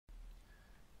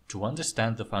To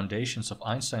understand the foundations of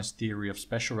Einstein's theory of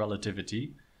special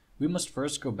relativity, we must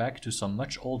first go back to some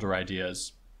much older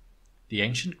ideas. The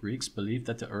ancient Greeks believed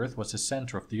that the Earth was the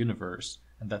center of the universe,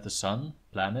 and that the Sun,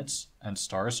 planets, and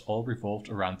stars all revolved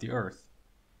around the Earth.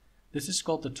 This is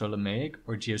called the Ptolemaic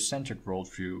or geocentric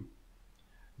worldview.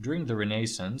 During the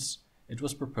Renaissance, it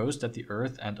was proposed that the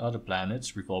Earth and other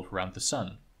planets revolve around the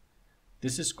Sun.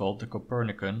 This is called the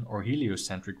Copernican or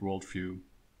heliocentric worldview.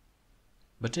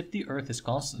 But if the Earth is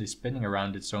constantly spinning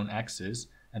around its own axis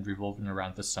and revolving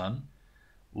around the Sun,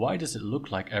 why does it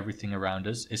look like everything around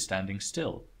us is standing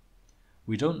still?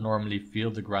 We don't normally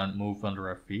feel the ground move under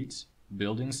our feet,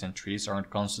 buildings and trees aren't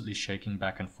constantly shaking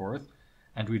back and forth,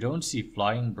 and we don't see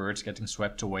flying birds getting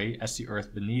swept away as the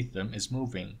Earth beneath them is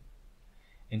moving.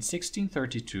 In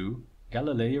 1632,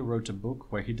 Galileo wrote a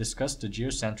book where he discussed the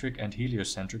geocentric and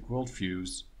heliocentric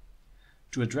worldviews.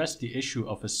 To address the issue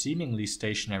of a seemingly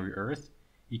stationary Earth,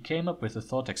 he came up with a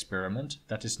thought experiment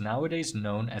that is nowadays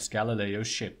known as Galileo's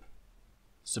ship.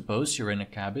 Suppose you're in a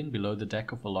cabin below the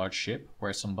deck of a large ship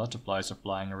where some butterflies are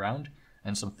flying around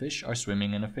and some fish are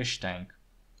swimming in a fish tank.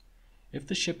 If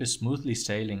the ship is smoothly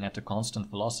sailing at a constant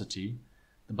velocity,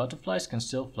 the butterflies can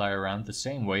still fly around the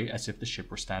same way as if the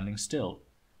ship were standing still.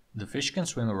 The fish can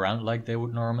swim around like they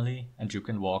would normally, and you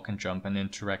can walk and jump and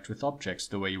interact with objects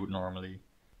the way you would normally.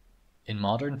 In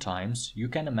modern times, you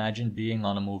can imagine being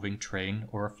on a moving train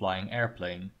or a flying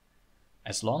airplane.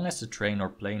 As long as the train or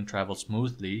plane travels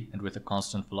smoothly and with a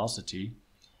constant velocity,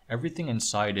 everything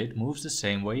inside it moves the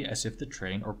same way as if the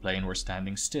train or plane were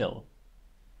standing still.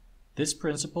 This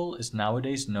principle is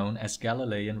nowadays known as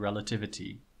Galilean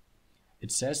relativity.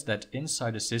 It says that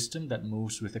inside a system that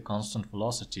moves with a constant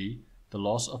velocity, the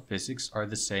laws of physics are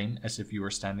the same as if you were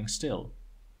standing still.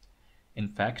 In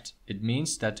fact, it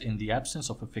means that in the absence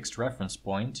of a fixed reference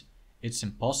point, it's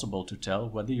impossible to tell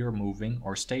whether you're moving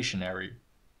or stationary.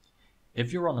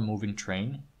 If you're on a moving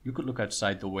train, you could look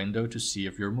outside the window to see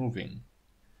if you're moving.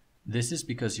 This is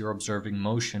because you're observing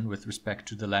motion with respect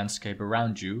to the landscape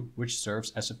around you, which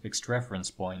serves as a fixed reference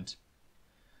point.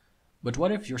 But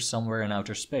what if you're somewhere in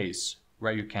outer space,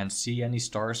 where you can't see any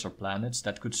stars or planets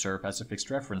that could serve as a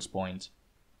fixed reference point?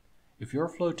 If you're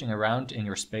floating around in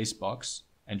your space box,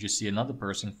 and you see another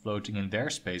person floating in their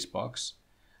space box,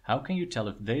 how can you tell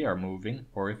if they are moving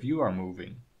or if you are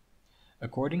moving?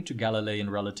 According to Galilean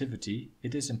relativity,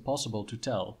 it is impossible to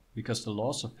tell, because the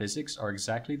laws of physics are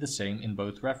exactly the same in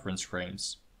both reference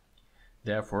frames.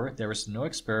 Therefore, there is no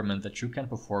experiment that you can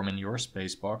perform in your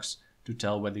space box to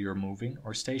tell whether you're moving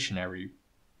or stationary.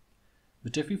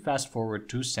 But if we fast forward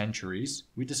 2 centuries,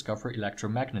 we discover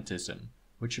electromagnetism,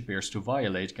 which appears to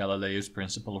violate Galileo's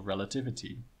principle of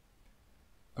relativity.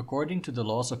 According to the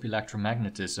laws of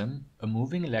electromagnetism, a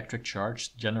moving electric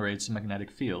charge generates a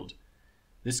magnetic field.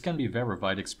 This can be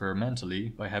verified experimentally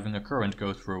by having a current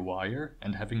go through a wire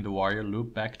and having the wire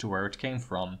loop back to where it came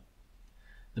from.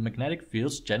 The magnetic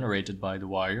fields generated by the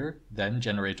wire then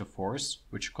generate a force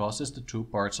which causes the 2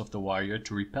 parts of the wire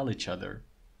to repel each other.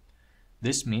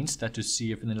 This means that to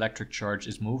see if an electric charge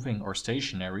is moving or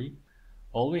stationary,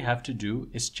 all we have to do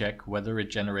is check whether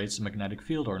it generates a magnetic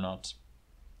field or not.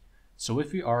 So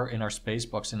if we are in our space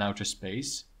box in outer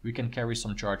space, we can carry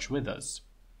some charge with us.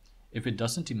 If it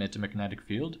doesn't emit a magnetic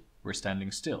field, we're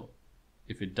standing still.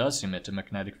 If it does emit a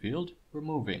magnetic field, we're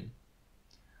moving.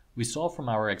 We saw from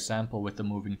our example with the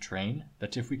moving train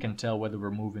that if we can tell whether we're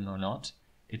moving or not,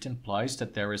 it implies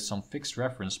that there is some fixed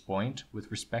reference point with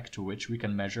respect to which we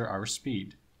can measure our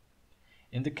speed.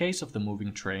 In the case of the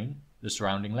moving train, the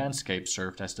surrounding landscape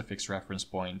served as the fixed reference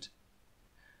point.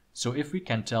 So if we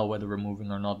can tell whether we're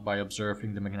moving or not by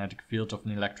observing the magnetic field of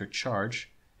an electric charge,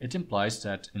 it implies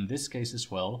that, in this case as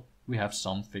well, we have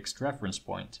some fixed reference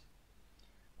point.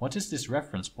 What is this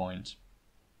reference point?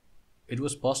 It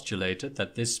was postulated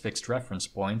that this fixed reference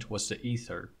point was the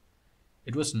ether.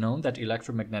 It was known that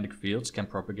electromagnetic fields can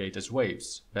propagate as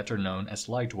waves, better known as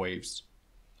light waves.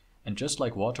 And just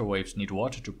like water waves need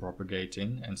water to propagate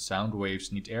in and sound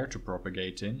waves need air to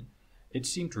propagate in, it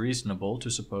seemed reasonable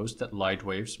to suppose that light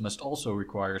waves must also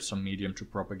require some medium to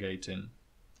propagate in.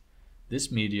 This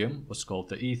medium was called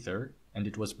the ether, and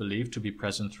it was believed to be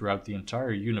present throughout the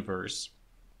entire universe.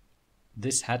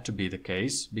 This had to be the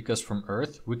case because from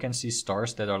Earth we can see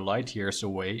stars that are light years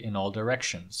away in all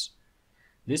directions.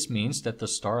 This means that the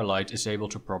starlight is able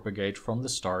to propagate from the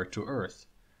star to Earth,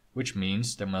 which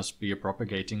means there must be a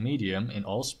propagating medium in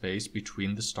all space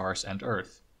between the stars and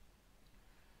Earth.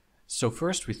 So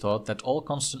first we thought that all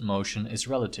constant motion is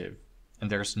relative, and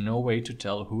there is no way to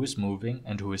tell who is moving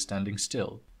and who is standing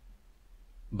still.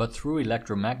 But through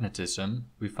electromagnetism,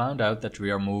 we found out that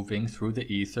we are moving through the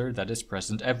ether that is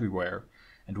present everywhere,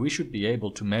 and we should be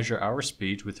able to measure our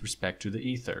speed with respect to the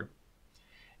ether.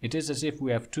 It is as if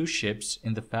we have two ships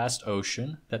in the vast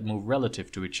ocean that move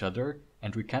relative to each other,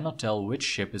 and we cannot tell which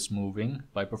ship is moving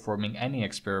by performing any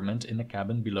experiment in the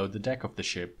cabin below the deck of the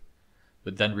ship.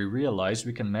 But then we realize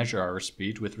we can measure our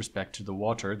speed with respect to the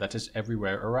water that is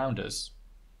everywhere around us.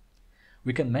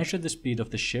 We can measure the speed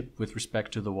of the ship with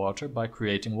respect to the water by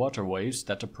creating water waves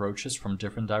that approach us from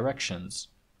different directions.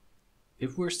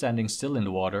 If we're standing still in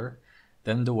the water,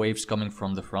 then the waves coming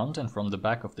from the front and from the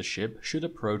back of the ship should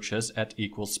approach us at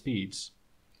equal speeds.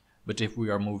 But if we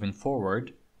are moving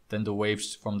forward, then the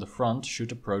waves from the front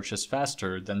should approach us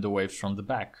faster than the waves from the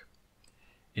back.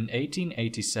 In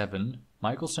 1887,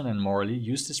 Michelson and Morley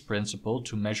used this principle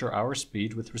to measure our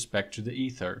speed with respect to the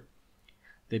ether.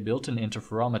 They built an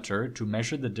interferometer to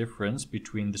measure the difference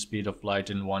between the speed of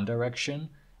light in one direction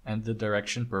and the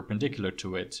direction perpendicular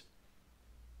to it.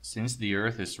 Since the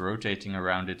Earth is rotating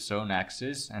around its own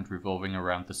axis and revolving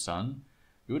around the Sun,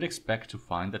 we would expect to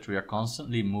find that we are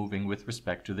constantly moving with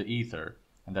respect to the ether,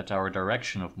 and that our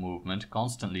direction of movement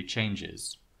constantly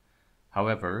changes.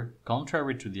 However,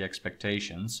 contrary to the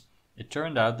expectations, it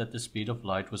turned out that the speed of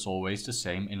light was always the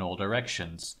same in all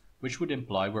directions, which would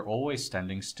imply we're always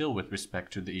standing still with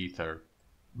respect to the ether.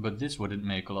 But this wouldn't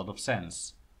make a lot of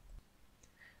sense.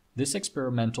 This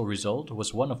experimental result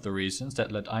was one of the reasons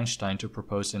that led Einstein to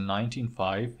propose in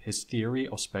 1905 his theory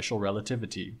of special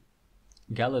relativity.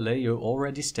 Galileo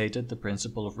already stated the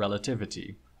principle of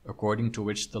relativity, according to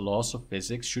which the laws of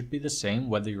physics should be the same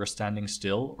whether you are standing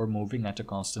still or moving at a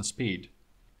constant speed.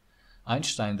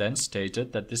 Einstein then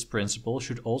stated that this principle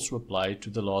should also apply to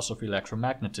the laws of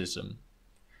electromagnetism.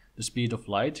 The speed of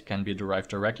light can be derived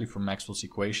directly from Maxwell's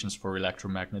equations for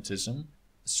electromagnetism,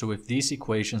 so if these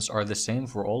equations are the same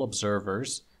for all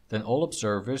observers, then all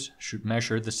observers should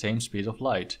measure the same speed of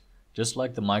light, just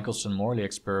like the Michelson-Morley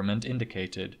experiment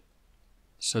indicated.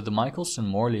 So the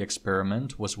Michelson-Morley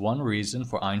experiment was one reason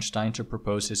for Einstein to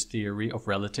propose his theory of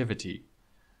relativity.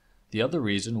 The other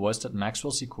reason was that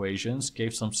Maxwell's equations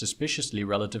gave some suspiciously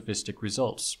relativistic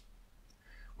results.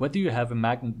 Whether you have a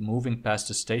magnet moving past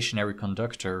a stationary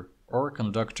conductor or a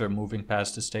conductor moving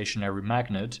past a stationary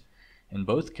magnet, in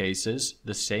both cases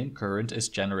the same current is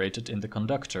generated in the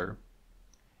conductor.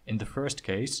 In the first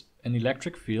case, an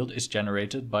electric field is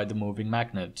generated by the moving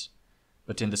magnet,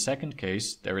 but in the second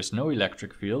case there is no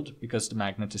electric field because the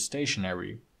magnet is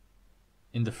stationary.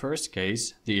 In the first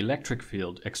case, the electric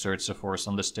field exerts a force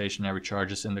on the stationary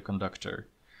charges in the conductor,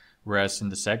 whereas in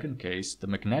the second case the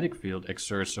magnetic field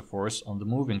exerts a force on the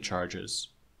moving charges.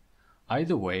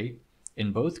 Either way,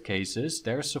 in both cases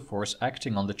there is a force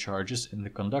acting on the charges in the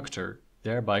conductor,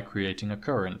 thereby creating a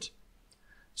current.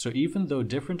 So even though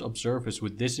different observers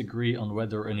would disagree on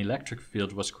whether an electric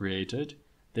field was created,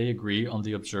 they agree on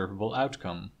the observable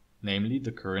outcome, namely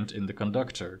the current in the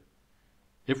conductor.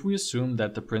 If we assume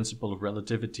that the principle of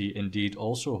relativity indeed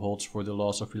also holds for the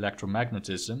laws of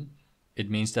electromagnetism, it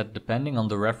means that depending on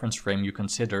the reference frame you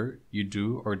consider, you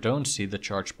do or don't see the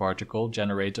charged particle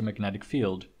generate a magnetic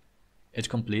field. It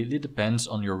completely depends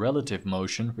on your relative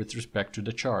motion with respect to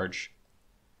the charge.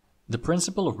 The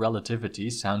principle of relativity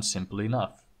sounds simple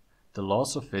enough. The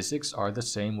laws of physics are the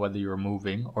same whether you're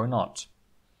moving or not.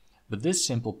 But this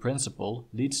simple principle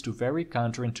leads to very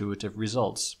counterintuitive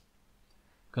results.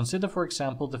 Consider for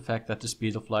example the fact that the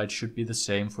speed of light should be the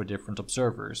same for different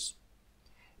observers.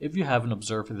 If you have an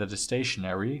observer that is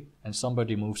stationary and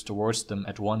somebody moves towards them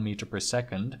at 1 meter per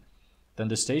second, then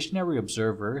the stationary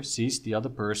observer sees the other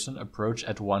person approach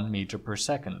at 1 meter per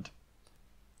second.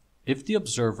 If the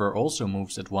observer also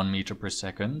moves at 1 meter per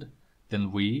second,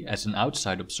 then we, as an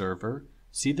outside observer,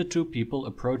 see the two people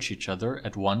approach each other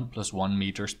at 1 + 1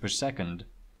 meters per second.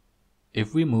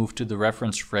 If we move to the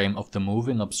reference frame of the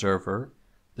moving observer,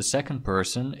 the second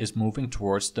person is moving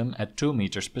towards them at 2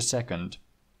 meters per second.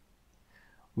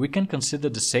 We can consider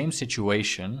the same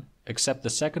situation, except the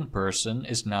second person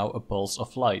is now a pulse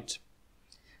of light.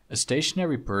 A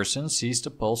stationary person sees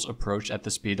the pulse approach at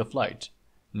the speed of light,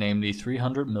 namely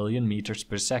 300 million meters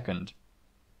per second.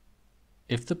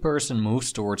 If the person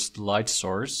moves towards the light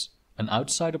source, an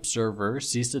outside observer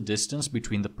sees the distance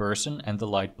between the person and the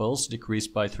light pulse decrease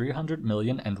by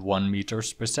 300,000,001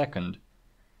 meters per second.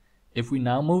 If we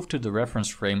now move to the reference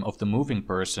frame of the moving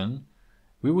person,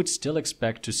 we would still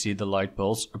expect to see the light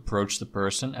pulse approach the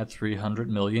person at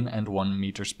 300,000,001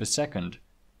 meters per second.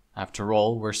 After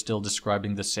all, we're still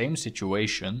describing the same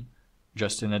situation,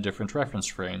 just in a different reference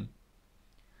frame.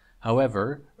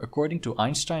 However, according to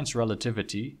Einstein's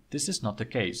relativity, this is not the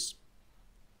case.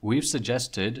 We've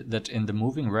suggested that in the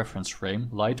moving reference frame,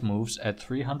 light moves at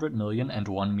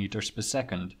 300,000,001 meters per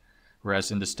second,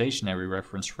 whereas in the stationary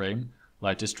reference frame,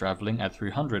 light is traveling at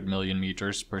 300 million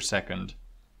meters per second.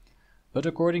 But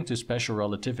according to special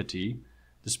relativity,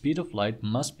 the speed of light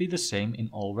must be the same in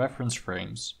all reference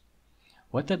frames.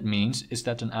 What that means is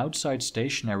that an outside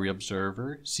stationary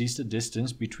observer sees the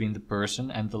distance between the person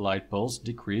and the light pulse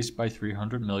decrease by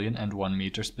 300,000,001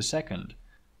 meters per second.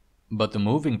 But the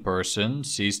moving person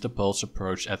sees the pulse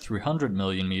approach at 300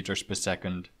 million meters per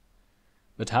second.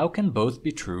 But how can both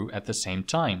be true at the same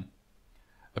time?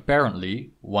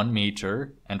 Apparently, 1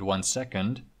 meter and 1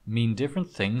 second mean different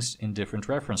things in different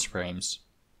reference frames.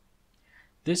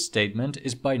 This statement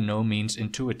is by no means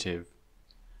intuitive.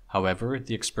 However,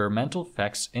 the experimental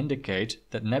facts indicate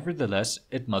that nevertheless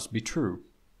it must be true.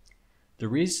 The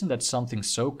reason that something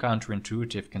so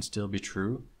counterintuitive can still be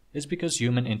true is because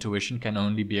human intuition can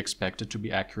only be expected to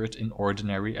be accurate in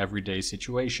ordinary everyday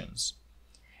situations.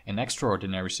 In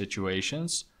extraordinary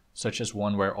situations, such as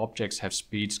one where objects have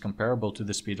speeds comparable to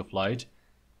the speed of light,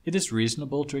 it is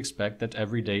reasonable to expect that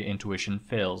everyday intuition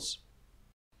fails.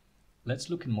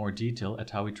 Let's look in more detail at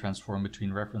how we transform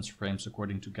between reference frames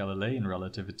according to Galilean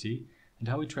relativity and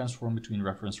how we transform between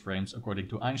reference frames according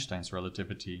to Einstein's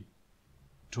relativity.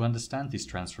 To understand these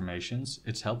transformations,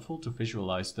 it's helpful to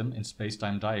visualize them in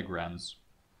spacetime diagrams.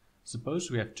 Suppose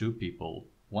we have two people,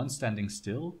 one standing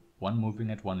still, one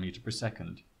moving at 1 meter per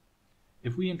second.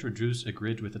 If we introduce a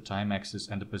grid with a time axis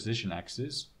and a position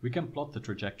axis, we can plot the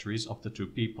trajectories of the two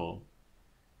people.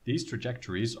 These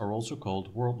trajectories are also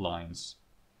called world lines.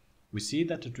 We see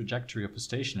that the trajectory of a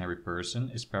stationary person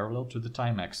is parallel to the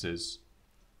time axis.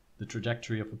 The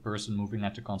trajectory of a person moving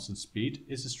at a constant speed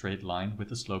is a straight line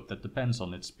with a slope that depends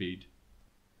on its speed.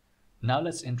 Now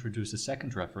let's introduce a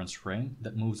second reference frame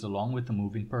that moves along with the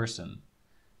moving person.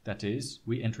 That is,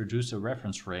 we introduce a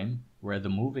reference frame where the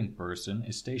moving person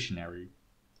is stationary.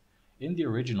 In the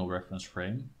original reference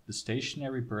frame, the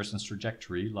stationary person's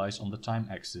trajectory lies on the time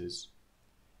axis.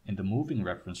 In the moving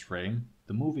reference frame,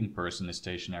 the moving person is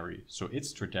stationary, so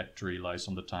its trajectory lies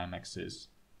on the time axis.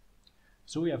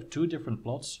 So we have two different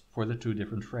plots for the two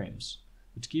different frames,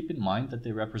 but keep in mind that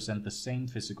they represent the same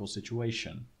physical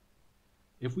situation.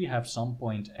 If we have some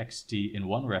point xt in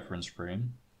one reference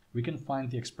frame, we can find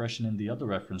the expression in the other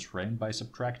reference frame by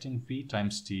subtracting v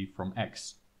times t from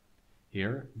x.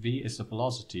 Here, v is the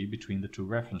velocity between the two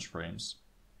reference frames.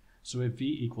 So if v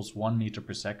equals 1 meter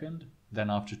per second, then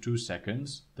after 2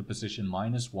 seconds, the position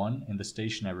 -1 in the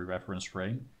stationary reference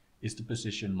frame is the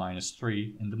position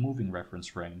 -3 in the moving reference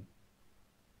frame.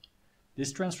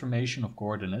 This transformation of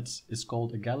coordinates is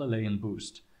called a Galilean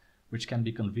boost, which can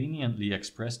be conveniently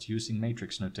expressed using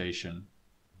matrix notation.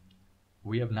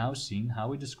 We have now seen how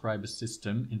we describe a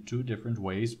system in two different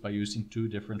ways by using two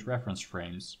different reference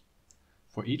frames.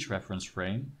 For each reference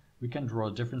frame, we can draw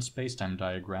a different spacetime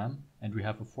diagram, and we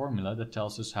have a formula that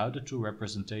tells us how the two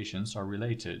representations are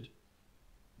related.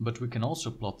 But we can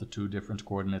also plot the two different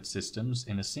coordinate systems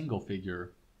in a single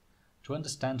figure. To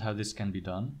understand how this can be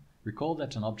done, recall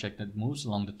that an object that moves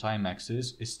along the time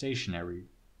axis is stationary.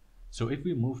 So if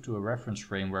we move to a reference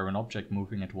frame where an object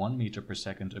moving at 1 meter per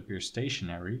second appears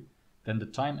stationary, then the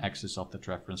time axis of that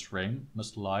reference frame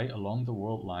must lie along the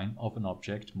world line of an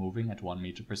object moving at 1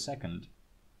 meter per second.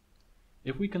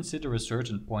 If we consider a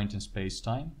certain point in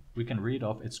spacetime, we can read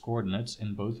off its coordinates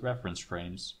in both reference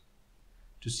frames.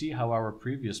 To see how our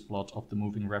previous plot of the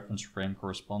moving reference frame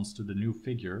corresponds to the new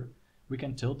figure, we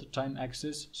can tilt the time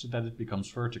axis so that it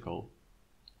becomes vertical.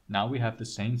 Now we have the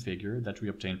same figure that we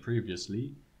obtained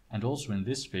previously, and also in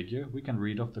this figure we can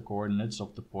read off the coordinates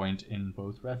of the point in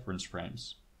both reference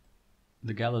frames.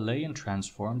 The Galilean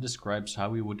transform describes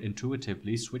how we would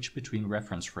intuitively switch between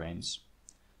reference frames.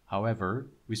 However,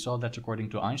 we saw that according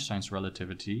to Einstein's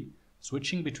relativity,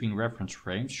 switching between reference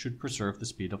frames should preserve the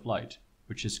speed of light,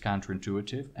 which is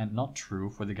counterintuitive and not true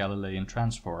for the Galilean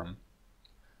transform.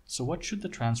 So what should the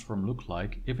transform look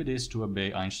like if it is to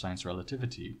obey Einstein's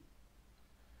relativity?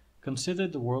 Consider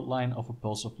the world line of a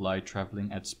pulse of light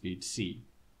traveling at speed c.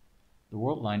 The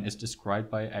world line is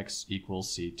described by x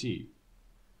equals ct.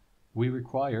 We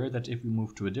require that if we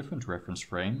move to a different reference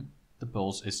frame, the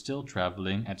pulse is still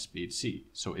traveling at speed c,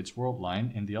 so its world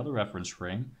line in the other reference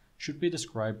frame should be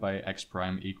described by x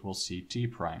prime equals ct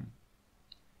prime.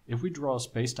 If we draw a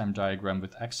spacetime diagram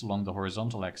with x along the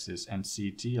horizontal axis and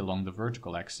ct along the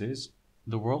vertical axis,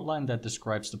 the world line that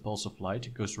describes the pulse of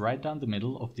light goes right down the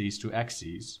middle of these two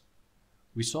axes.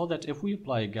 We saw that if we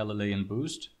apply a Galilean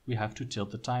boost, we have to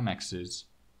tilt the time axis.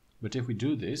 But if we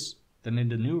do this, then in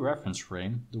the new reference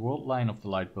frame, the world line of the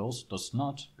light pulse does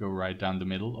not go right down the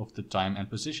middle of the time and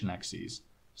position axes,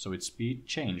 so its speed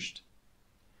changed.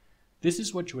 This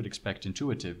is what you would expect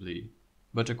intuitively,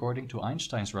 but according to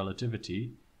Einstein's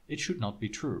relativity, it should not be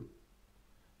true.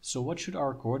 So what should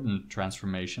our coordinate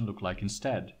transformation look like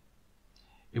instead?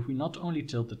 If we not only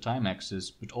tilt the time axis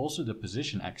but also the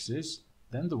position axis,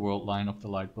 then the world line of the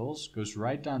light pulse goes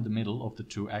right down the middle of the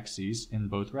two axes in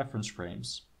both reference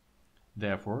frames.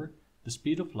 Therefore, the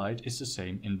speed of light is the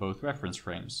same in both reference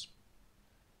frames.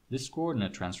 This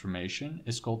coordinate transformation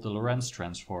is called the Lorentz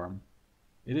transform.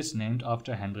 It is named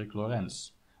after Hendrik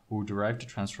Lorentz, who derived the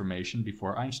transformation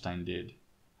before Einstein did.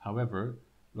 However,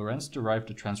 Lorentz derived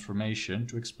the transformation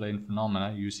to explain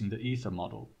phenomena using the ether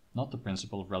model, not the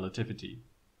principle of relativity.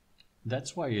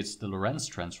 That's why it's the Lorentz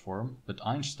transform, but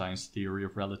Einstein's theory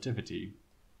of relativity.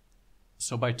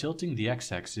 So by tilting the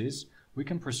x-axis, we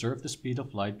can preserve the speed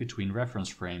of light between reference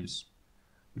frames.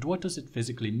 But what does it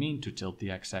physically mean to tilt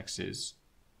the x-axis?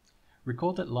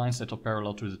 Recall that lines that are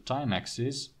parallel to the time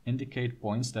axis indicate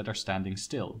points that are standing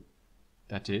still.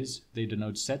 That is, they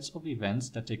denote sets of events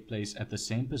that take place at the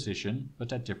same position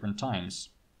but at different times.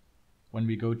 When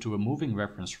we go to a moving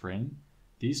reference frame,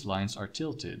 these lines are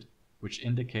tilted, which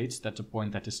indicates that the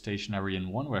point that is stationary in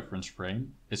one reference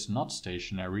frame is not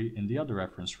stationary in the other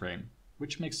reference frame,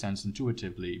 which makes sense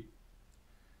intuitively.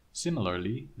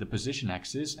 Similarly, the position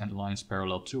axis and lines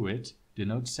parallel to it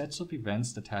denote sets of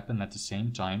events that happen at the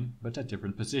same time but at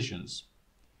different positions.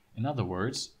 In other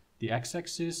words, the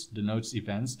x-axis denotes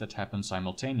events that happen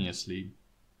simultaneously.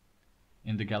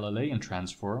 In the Galilean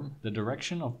transform, the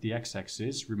direction of the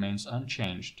x-axis remains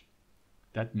unchanged.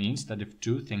 That means that if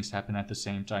two things happen at the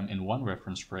same time in one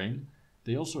reference frame,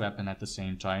 they also happen at the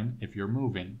same time if you're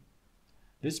moving.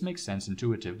 This makes sense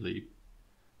intuitively.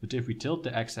 But if we tilt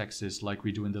the x-axis like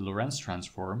we do in the Lorentz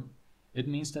transform, it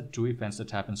means that two events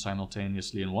that happen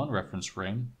simultaneously in one reference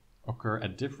frame occur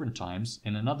at different times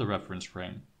in another reference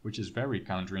frame, which is very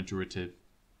counterintuitive.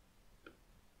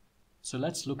 So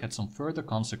let's look at some further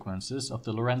consequences of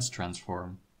the Lorentz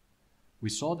transform. We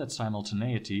saw that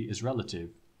simultaneity is relative,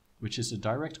 which is a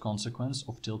direct consequence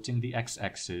of tilting the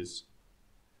x-axis.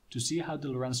 To see how the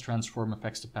Lorentz transform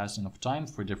affects the passing of time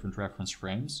for different reference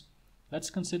frames,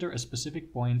 let's consider a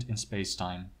specific point in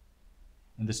space-time.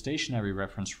 In the stationary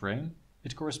reference frame,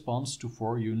 it corresponds to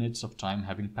 4 units of time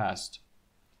having passed.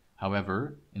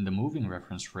 However, in the moving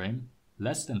reference frame,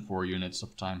 less than 4 units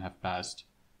of time have passed,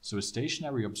 so a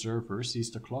stationary observer sees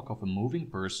the clock of a moving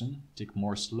person tick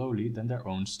more slowly than their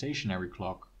own stationary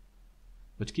clock.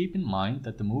 But keep in mind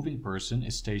that the moving person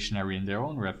is stationary in their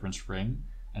own reference frame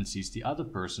and sees the other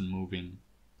person moving.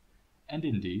 And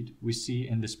indeed, we see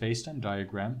in the spacetime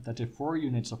diagram that if 4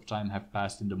 units of time have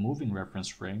passed in the moving reference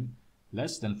frame,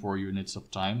 less than 4 units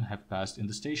of time have passed in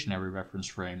the stationary reference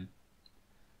frame.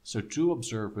 So two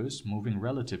observers moving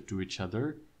relative to each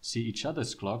other see each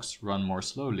other's clocks run more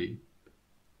slowly.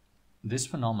 This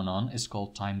phenomenon is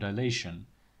called time dilation,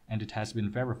 and it has been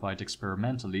verified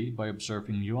experimentally by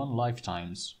observing muon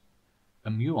lifetimes. A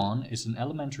muon is an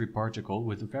elementary particle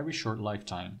with a very short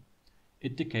lifetime.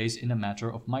 It decays in a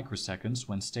matter of microseconds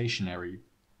when stationary.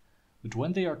 But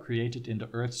when they are created in the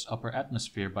Earth's upper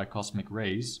atmosphere by cosmic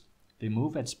rays, they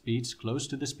move at speeds close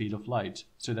to the speed of light,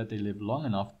 so that they live long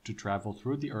enough to travel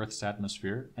through the Earth's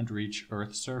atmosphere and reach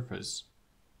Earth's surface.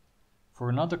 For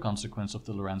another consequence of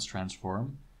the Lorentz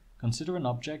transform, consider an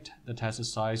object that has a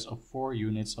size of 4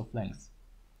 units of length.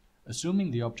 Assuming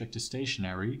the object is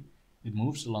stationary, it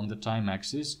moves along the time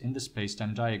axis in the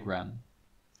spacetime diagram.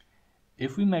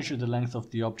 If we measure the length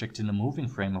of the object in a moving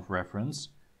frame of reference,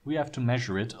 we have to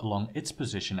measure it along its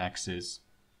position axis.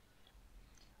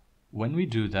 When we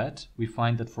do that, we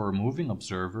find that for a moving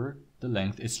observer, the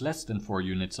length is less than 4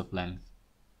 units of length.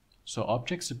 So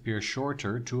objects appear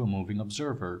shorter to a moving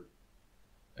observer.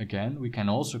 Again, we can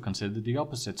also consider the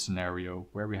opposite scenario,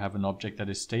 where we have an object that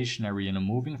is stationary in a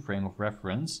moving frame of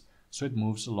reference, so it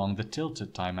moves along the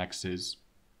tilted time axis.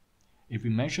 If we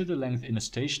measure the length in a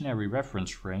stationary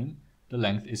reference frame, the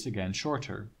length is again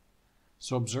shorter.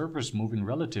 So observers moving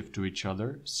relative to each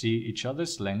other see each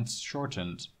other's lengths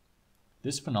shortened.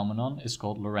 This phenomenon is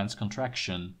called Lorentz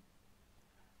contraction.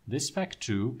 This fact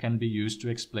too can be used to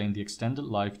explain the extended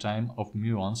lifetime of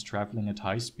muons traveling at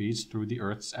high speeds through the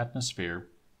Earth's atmosphere.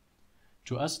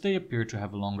 To us they appear to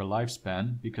have a longer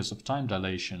lifespan because of time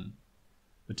dilation.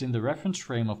 But in the reference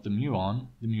frame of the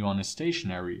muon is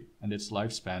stationary and its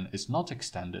lifespan is not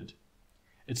extended.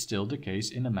 It still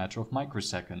decays in a matter of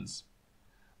microseconds.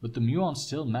 But the muon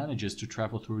still manages to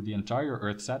travel through the entire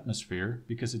Earth's atmosphere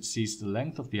because it sees the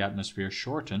length of the atmosphere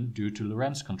shortened due to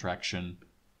Lorentz contraction.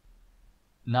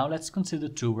 Now let's consider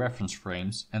 2 reference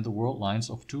frames and the world lines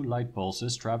of 2 light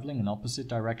pulses traveling in opposite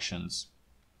directions.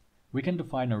 We can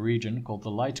define a region called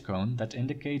the light cone that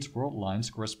indicates world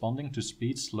lines corresponding to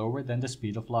speeds slower than the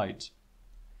speed of light.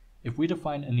 If we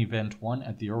define an event 1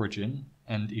 at the origin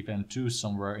and event 2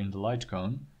 somewhere in the light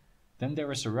cone, then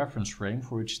there is a reference frame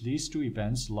for which these two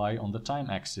events lie on the time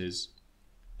axis.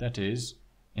 That is,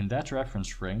 in that reference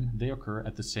frame they occur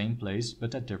at the same place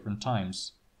but at different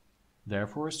times.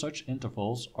 Therefore, such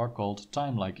intervals are called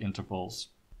time-like intervals.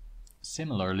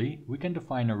 Similarly, we can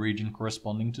define a region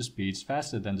corresponding to speeds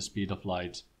faster than the speed of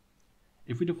light.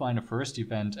 If we define a first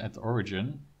event at the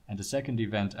origin and a second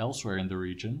event elsewhere in the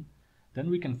region, then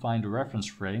we can find a reference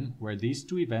frame where these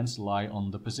two events lie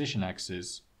on the position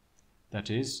axis. That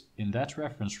is, in that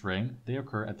reference frame they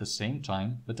occur at the same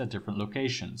time but at different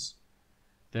locations.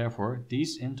 Therefore,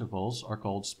 these intervals are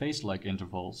called space-like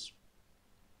intervals.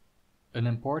 An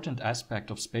important aspect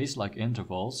of space-like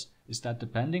intervals is that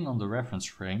depending on the reference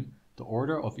frame, the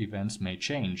order of events may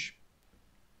change.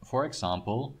 For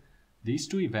example, these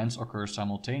two events occur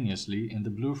simultaneously in the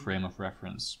blue frame of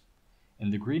reference.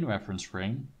 In the green reference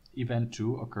frame, event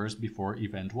 2 occurs before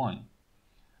event 1.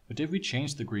 But if we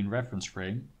change the green reference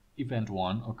frame, event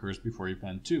 1 occurs before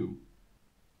event 2.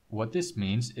 What this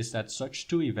means is that such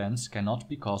two events cannot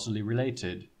be causally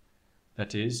related.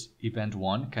 That is, event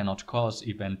 1 cannot cause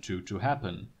event 2 to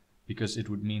happen, because it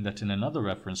would mean that in another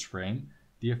reference frame,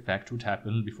 the effect would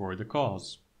happen before the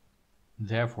cause.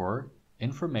 Therefore,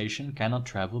 information cannot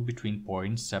travel between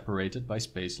points separated by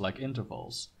space-like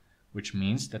intervals, which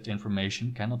means that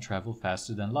information cannot travel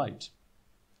faster than light.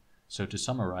 So to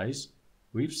summarize,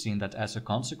 we've seen that as a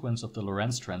consequence of the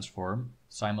Lorentz transform,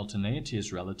 simultaneity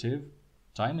is relative,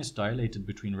 time is dilated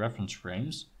between reference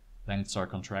frames, lengths are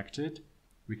contracted,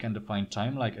 we can define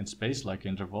time-like and space-like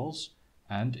intervals,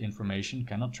 and information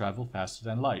cannot travel faster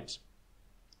than light.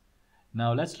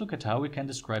 Now let's look at how we can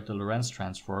describe the Lorentz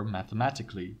transform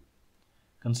mathematically.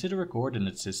 Consider a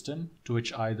coordinate system to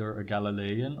which either a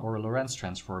Galilean or a Lorentz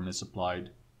transform is applied.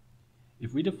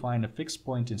 If we define a fixed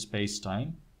point in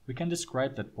space-time, we can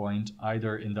describe that point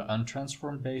either in the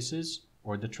untransformed basis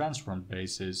or the transformed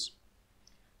basis.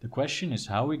 The question is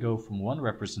how we go from one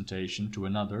representation to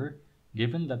another,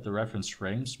 given that the reference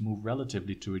frames move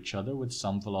relatively to each other with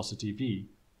some velocity v.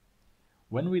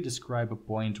 When we describe a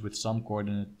point with some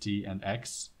coordinate t and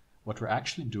x, what we're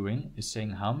actually doing is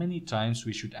saying how many times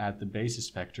we should add the basis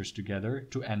vectors together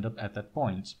to end up at that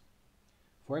point.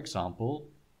 For example,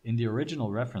 in the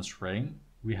original reference frame,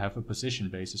 we have a position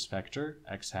basis vector,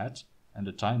 x hat, and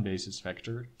a time basis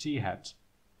vector, t hat.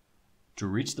 To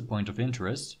reach the point of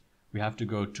interest, we have to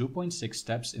go 2.6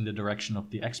 steps in the direction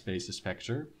of the x basis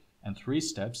vector and 3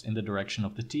 steps in the direction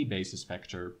of the t basis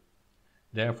vector.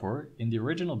 Therefore, in the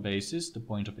original basis, the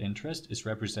point of interest is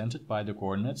represented by the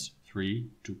coordinates 3,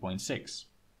 2.6.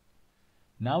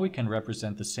 Now we can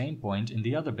represent the same point in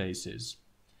the other basis.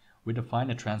 We define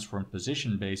a transformed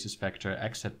position basis vector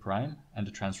x hat prime and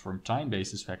a transformed time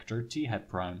basis vector t hat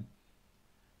prime.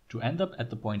 To end up at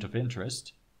the point of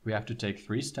interest, we have to take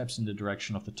 3 steps in the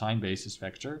direction of the time basis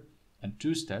vector and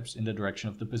 2 steps in the direction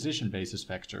of the position basis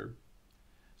vector.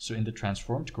 So in the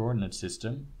transformed coordinate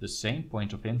system, the same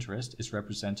point of interest is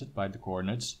represented by the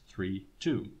coordinates 3,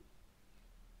 2.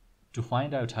 To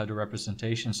find out how the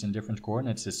representations in different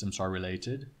coordinate systems are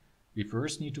related, we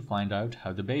first need to find out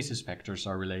how the basis vectors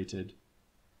are related.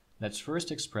 Let's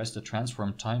first express the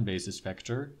transformed time basis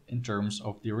vector in terms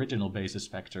of the original basis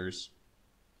vectors.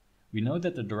 We know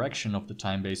that the direction of the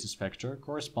time basis vector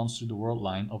corresponds to the world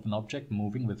line of an object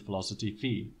moving with velocity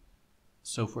v.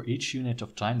 So for each unit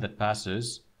of time that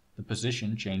passes, the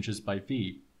position changes by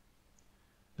v.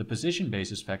 The position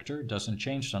basis vector doesn't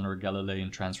change under a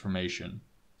Galilean transformation,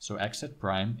 so x hat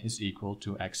prime is equal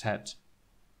to x hat.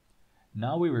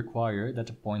 Now we require that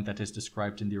a point that is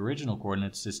described in the original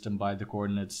coordinate system by the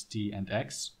coordinates t and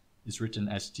x is written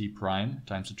as t prime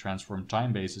times the transformed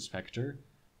time basis vector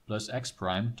plus x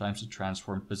prime times the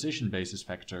transformed position basis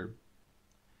vector.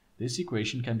 This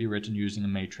equation can be written using a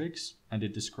matrix, and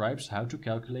it describes how to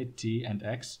calculate t and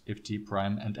x if t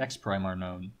prime and x prime are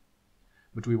known.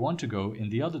 But we want to go in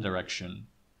the other direction.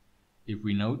 If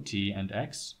we know t and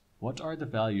x, what are the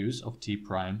values of t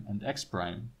prime and x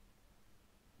prime?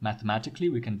 Mathematically,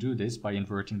 we can do this by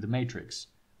inverting the matrix,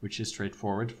 which is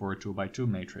straightforward for a 2x2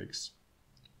 matrix.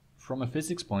 From a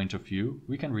physics point of view,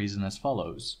 we can reason as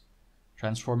follows.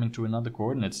 Transforming to another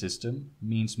coordinate system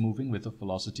means moving with a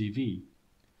velocity v.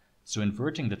 So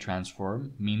inverting the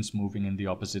transform means moving in the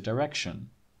opposite direction.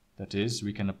 That is,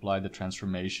 we can apply the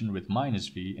transformation with minus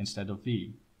v instead of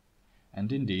v.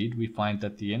 And indeed, we find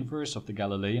that the inverse of the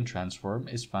Galilean transform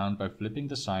is found by flipping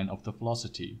the sign of the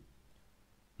velocity.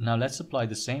 Now let's apply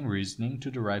the same reasoning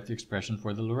to derive the expression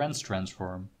for the Lorentz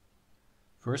transform.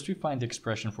 First we find the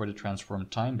expression for the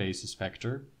transformed time basis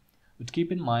vector, but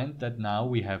keep in mind that now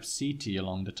we have ct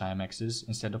along the time axis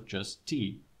instead of just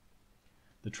t.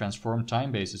 The transformed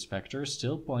time basis vector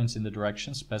still points in the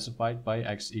direction specified by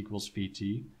x equals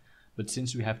vt, but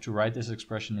since we have to write this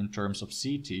expression in terms of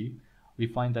ct, we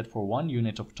find that for 1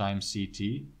 unit of time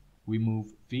ct, we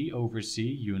move v over c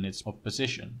units of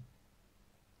position.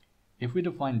 If we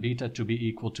define beta to be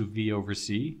equal to v over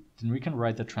c, then we can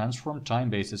write the transformed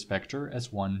time basis vector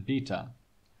as 1 beta.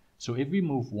 So if we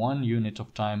move 1 unit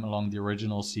of time along the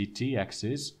original ct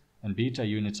axis and beta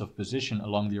units of position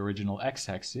along the original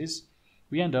x-axis,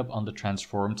 we end up on the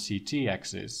transformed ct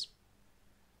axis.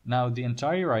 Now, the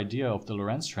entire idea of the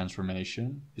Lorentz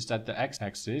transformation is that the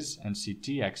x-axis and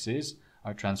ct axis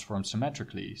are transformed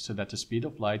symmetrically so that the speed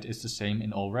of light is the same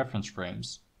in all reference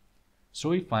frames. So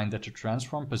we find that the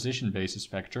transformed position basis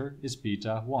vector is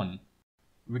beta 1.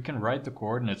 We can write the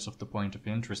coordinates of the point of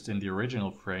interest in the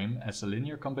original frame as a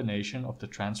linear combination of the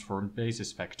transformed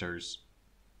basis vectors.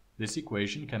 This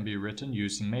equation can be written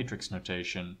using matrix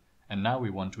notation, and now we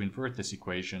want to invert this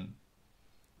equation.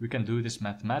 We can do this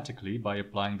mathematically by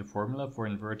applying the formula for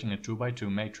inverting a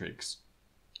 2x2 matrix.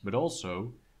 But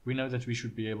also, we know that we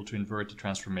should be able to invert the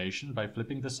transformation by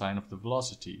flipping the sign of the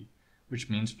velocity, which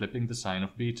means flipping the sign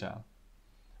of beta.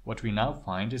 What we now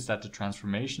find is that the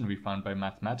transformation we found by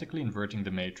mathematically inverting the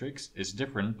matrix is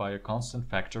different by a constant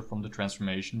factor from the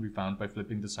transformation we found by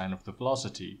flipping the sign of the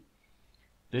velocity.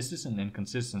 This is an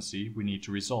inconsistency we need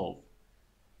to resolve.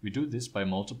 We do this by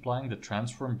multiplying the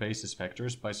transformed basis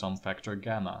vectors by some factor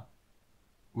gamma.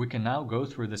 We can now go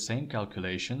through the same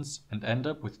calculations and end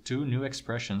up with two new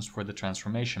expressions for the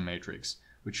transformation matrix,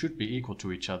 which should be equal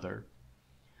to each other.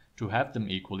 To have them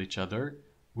equal each other,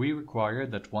 we require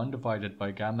that 1 divided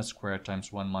by gamma squared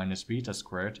times 1 minus beta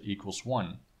squared equals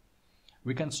 1.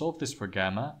 We can solve this for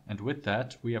gamma, and with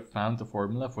that we have found the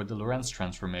formula for the Lorentz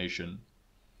transformation.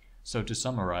 So to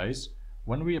summarize,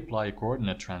 when we apply a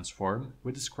coordinate transform,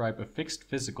 we describe a fixed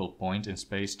physical point in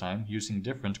spacetime using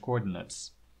different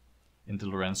coordinates. In the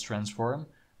Lorentz transform,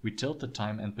 we tilt the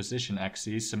time and position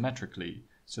axes symmetrically,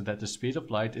 so that the speed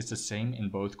of light is the same in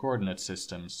both coordinate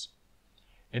systems.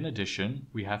 In addition,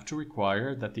 we have to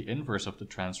require that the inverse of the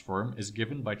transform is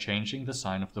given by changing the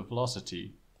sign of the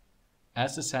velocity.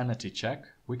 As a sanity check,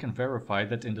 we can verify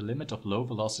that in the limit of low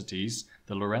velocities,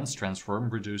 the Lorentz transform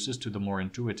reduces to the more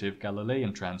intuitive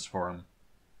Galilean transform.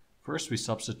 First we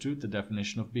substitute the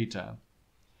definition of beta.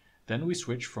 Then we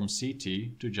switch from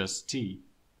ct to just t.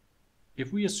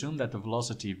 If we assume that the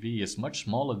velocity v is much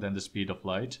smaller than the speed of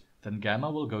light, then gamma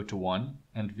will go to 1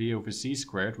 and v over c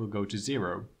squared will go to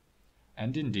 0.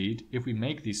 And indeed, if we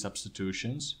make these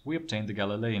substitutions, we obtain the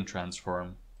Galilean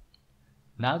transform.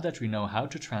 Now that we know how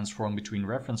to transform between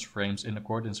reference frames in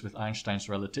accordance with Einstein's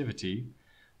relativity,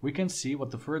 we can see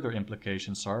what the further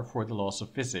implications are for the laws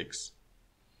of physics.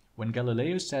 When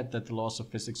Galileo said that the laws of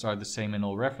physics are the same in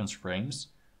all reference frames,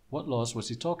 what laws was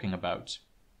he talking about?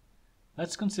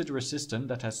 Let's consider a system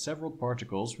that has several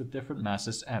particles with different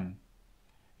masses m.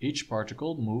 Each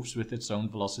particle moves with its own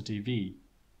velocity v.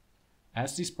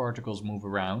 As these particles move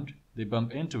around, they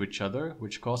bump into each other,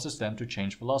 which causes them to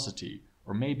change velocity,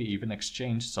 or maybe even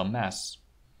exchange some mass.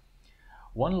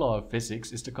 One law of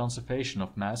physics is the conservation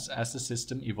of mass as the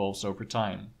system evolves over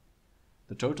time.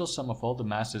 The total sum of all the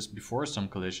masses before some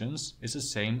collisions is the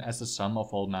same as the sum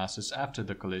of all masses after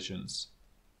the collisions.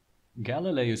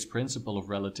 Galileo's principle of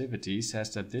relativity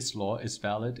says that this law is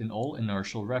valid in all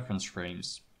inertial reference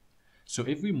frames. So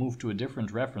if we move to a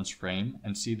different reference frame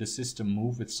and see the system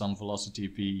move with some velocity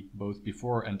v both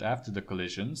before and after the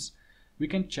collisions, we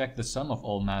can check the sum of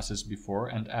all masses before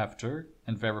and after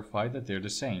and verify that they're the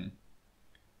same.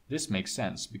 This makes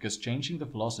sense because changing the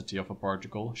velocity of a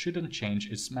particle shouldn't change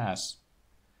its mass.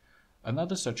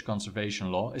 Another such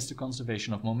conservation law is the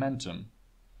conservation of momentum.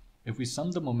 If we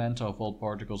sum the momenta of all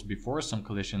particles before some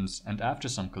collisions and after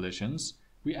some collisions,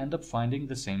 we end up finding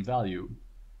the same value.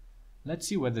 Let's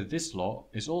see whether this law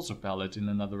is also valid in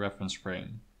another reference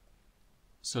frame.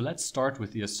 So let's start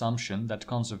with the assumption that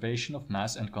conservation of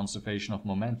mass and conservation of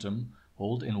momentum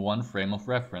hold in one frame of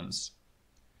reference.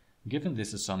 Given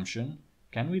this assumption,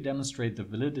 can we demonstrate the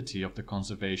validity of the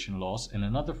conservation laws in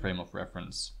another frame of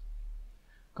reference?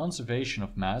 Conservation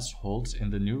of mass holds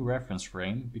in the new reference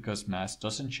frame because mass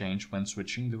doesn't change when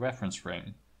switching the reference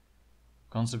frame.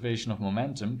 Conservation of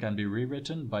momentum can be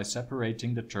rewritten by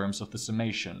separating the terms of the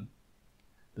summation.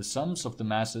 The sums of the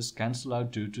masses cancel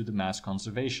out due to the mass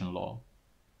conservation law.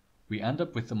 We end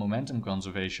up with the momentum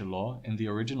conservation law in the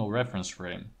original reference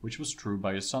frame, which was true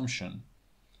by assumption.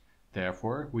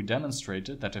 Therefore, we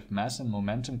demonstrated that if mass and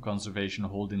momentum conservation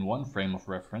hold in one frame of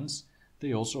reference,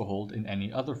 they also hold in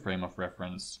any other frame of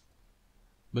reference.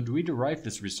 But we derive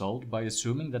this result by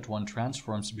assuming that one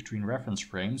transforms between reference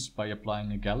frames by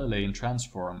applying a Galilean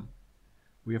transform.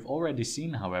 We have already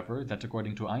seen, however, that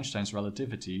according to Einstein's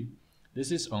relativity,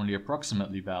 this is only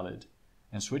approximately valid,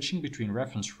 and switching between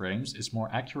reference frames is more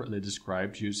accurately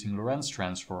described using Lorentz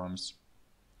transforms.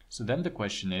 So then the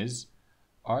question is,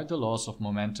 are the laws of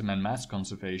momentum and mass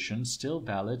conservation still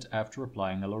valid after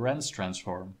applying a Lorentz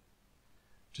transform?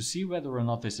 To see whether or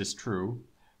not this is true,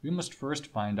 we must first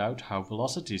find out how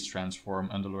velocities transform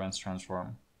under Lorentz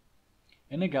transform.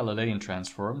 In a Galilean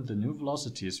transform, the new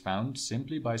velocity is found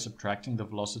simply by subtracting the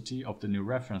velocity of the new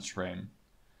reference frame.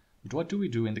 But what do we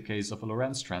do in the case of a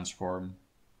Lorentz transform?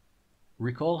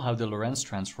 Recall how the Lorentz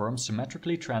transform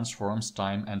symmetrically transforms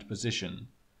time and position.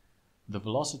 The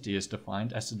velocity is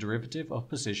defined as the derivative of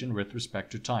position with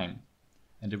respect to time,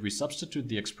 and if we substitute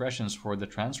the expressions for the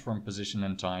transform position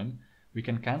and time, we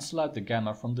can cancel out the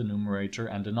gamma from the numerator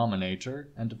and denominator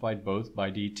and divide both by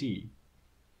dt.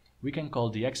 We can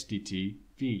call dx dt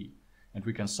v, and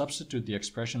we can substitute the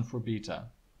expression for beta.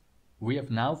 We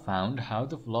have now found how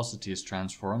the velocity is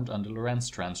transformed under Lorentz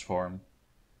transform.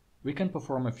 We can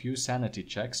perform a few sanity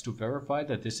checks to verify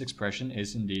that this expression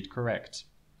is indeed correct.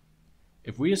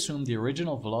 If we assume the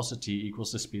original velocity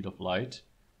equals the speed of light,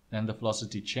 then the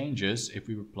velocity changes if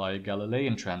we apply a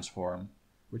Galilean transform,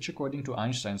 which according to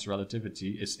Einstein's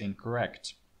relativity is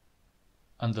incorrect.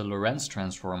 Under Lorentz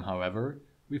transform, however,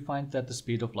 we find that the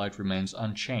speed of light remains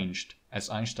unchanged, as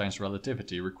Einstein's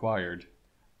relativity required.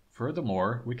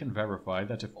 Furthermore, we can verify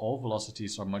that if all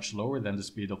velocities are much lower than the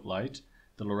speed of light,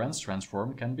 the Lorentz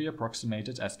transform can be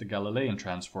approximated as the Galilean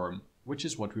transform, which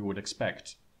is what we would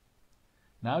expect.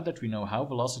 Now that we know how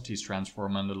velocities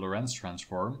transform under Lorentz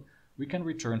transform, we can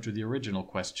return to the original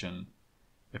question.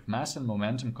 If mass and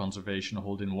momentum conservation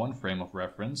hold in one frame of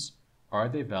reference, are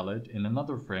they valid in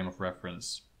another frame of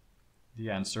reference? The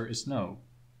answer is no.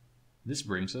 This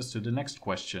brings us to the next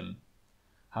question.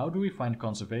 How do we find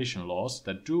conservation laws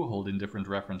that do hold in different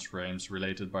reference frames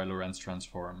related by Lorentz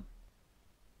transform?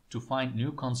 To find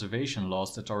new conservation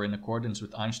laws that are in accordance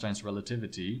with Einstein's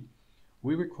relativity,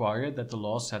 we require that the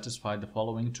laws satisfy the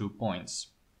following 2 points.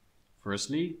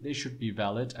 Firstly, they should be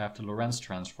valid after Lorentz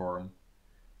transform.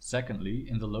 Secondly,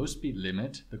 in the low speed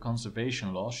limit, the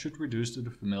conservation laws should reduce to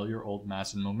the familiar old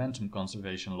mass and momentum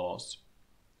conservation laws.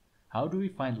 How do we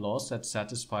find laws that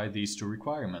satisfy these 2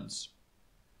 requirements?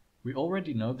 We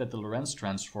already know that the Lorentz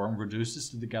transform reduces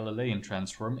to the Galilean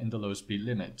transform in the low speed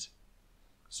limit.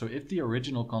 So if the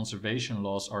original conservation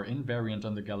laws are invariant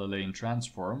on the Galilean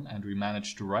transform and we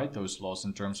manage to write those laws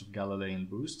in terms of Galilean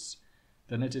boosts,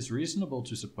 then it is reasonable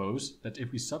to suppose that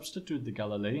if we substitute the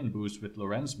Galilean boost with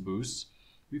Lorentz boosts,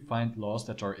 we find laws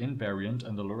that are invariant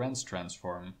on the Lorentz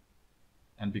transform.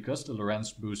 And because the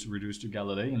Lorentz boosts reduce to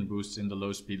Galilean boosts in the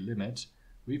low speed limit,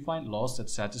 we find laws that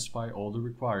satisfy all the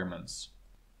requirements.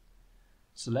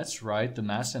 So let's write the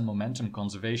mass and momentum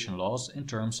conservation laws in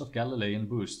terms of Galilean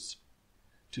boosts.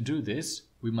 To do this,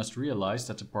 we must realize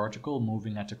that a particle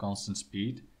moving at a constant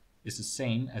speed is the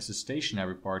same as a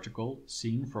stationary particle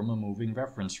seen from a moving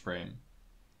reference frame.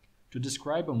 To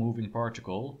describe a moving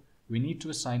particle, we need to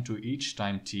assign to each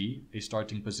time t a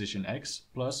starting position x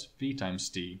plus v times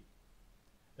t.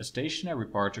 A stationary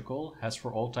particle has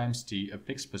for all times t a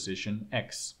fixed position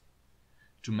x.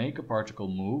 To make a particle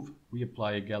move, we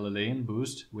apply a Galilean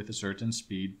boost with a certain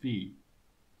speed v.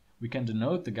 We can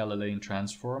denote the Galilean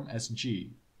transform as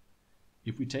g.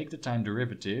 If we take the time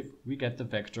derivative, we get the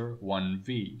vector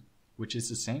 1v, which is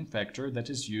the same vector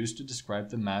that is used to describe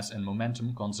the mass and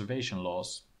momentum conservation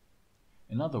laws.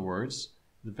 In other words,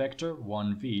 the vector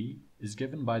 1v is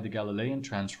given by the Galilean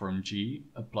transform g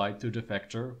applied to the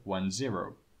vector 1,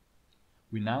 0.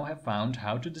 We now have found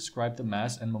how to describe the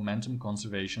mass and momentum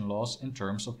conservation laws in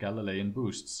terms of Galilean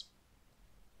boosts.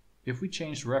 If we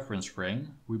change reference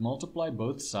frame, we multiply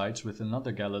both sides with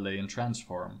another Galilean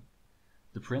transform.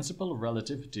 The principle of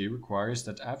relativity requires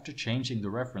that after changing the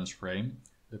reference frame,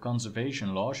 the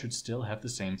conservation law should still have the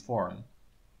same form.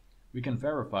 We can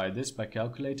verify this by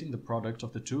calculating the product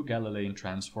of the 2 Galilean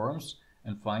transforms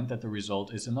and find that the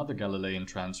result is another Galilean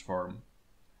transform.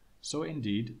 So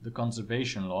indeed, the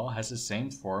conservation law has the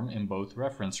same form in both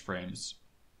reference frames.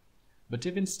 But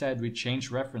if instead we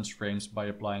change reference frames by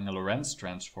applying a Lorentz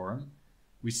transform,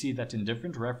 we see that in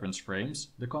different reference frames,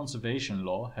 the conservation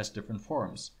law has different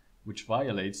forms, which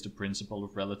violates the principle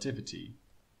of relativity.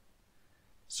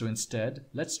 So instead,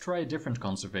 let's try a different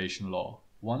conservation law,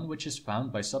 one which is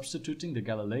found by substituting the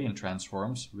Galilean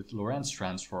transforms with Lorentz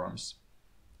transforms.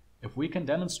 If we can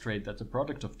demonstrate that the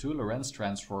product of 2 Lorentz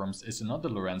transforms is another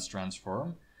Lorentz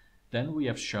transform, then we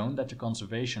have shown that the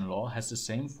conservation law has the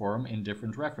same form in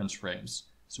different reference frames,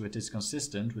 so it is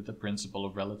consistent with the principle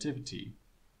of relativity.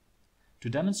 To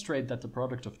demonstrate that the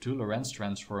product of two Lorentz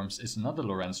transforms is another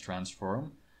Lorentz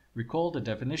transform, recall the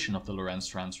definition of the Lorentz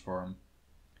transform.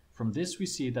 From this we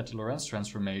see that the Lorentz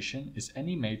transformation is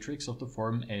any matrix of the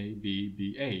form A, B,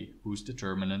 B, A, whose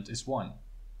determinant is 1.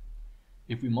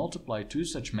 If we multiply two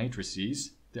such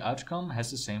matrices, the outcome has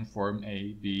the same form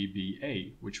A, B, B,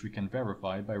 A, which we can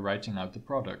verify by writing out the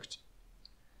product.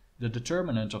 The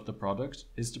determinant of the product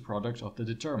is the product of the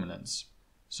determinants,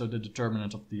 so the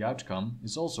determinant of the outcome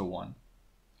is also 1.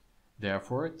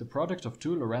 Therefore, the product of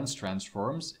two Lorentz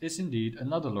transforms is indeed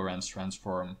another Lorentz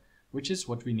transform, which is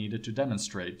what we needed to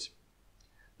demonstrate.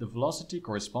 The velocity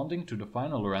corresponding to the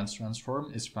final Lorentz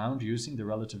transform is found using the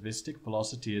relativistic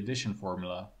velocity addition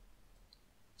formula.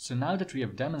 So now that we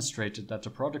have demonstrated that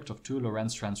the product of two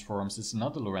Lorentz transforms is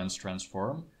another Lorentz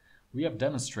transform, we have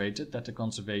demonstrated that the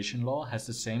conservation law has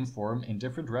the same form in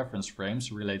different reference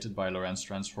frames related by Lorentz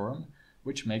transform,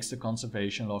 which makes the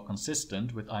conservation law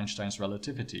consistent with Einstein's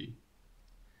relativity.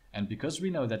 And because we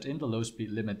know that in the low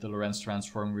speed limit the Lorentz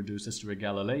transform reduces to a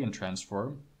Galilean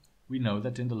transform, we know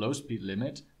that in the low speed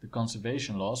limit the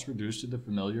conservation laws reduce to the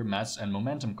familiar mass and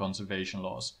momentum conservation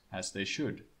laws, as they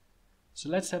should. So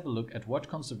let's have a look at what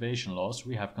conservation laws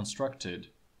we have constructed.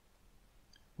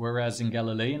 Whereas in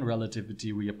Galilean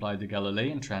relativity we apply the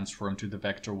Galilean transform to the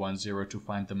vector 1, 0 to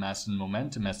find the mass and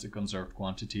momentum as the conserved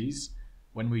quantities,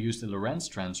 when we use the Lorentz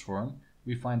transform,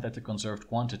 we find that the conserved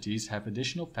quantities have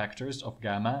additional factors of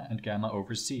gamma and gamma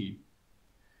over c.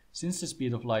 Since the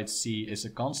speed of light c is a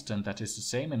constant that is the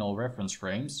same in all reference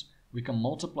frames, we can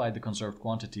multiply the conserved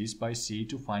quantities by c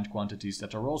to find quantities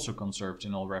that are also conserved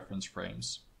in all reference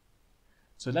frames.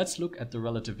 So let's look at the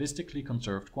relativistically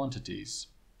conserved quantities.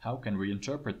 How can we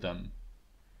interpret them?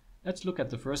 Let's look at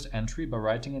the first entry by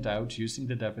writing it out using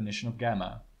the definition of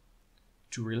gamma.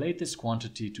 To relate this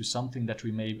quantity to something that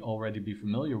we may already be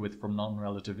familiar with from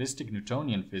non-relativistic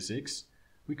Newtonian physics,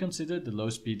 we consider the low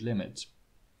speed limit.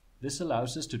 This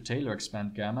allows us to Taylor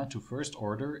expand gamma to first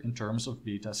order in terms of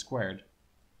beta squared.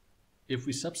 If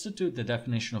we substitute the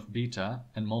definition of beta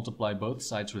and multiply both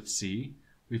sides with c,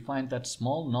 we find that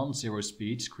small non-zero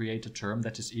speeds create a term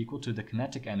that is equal to the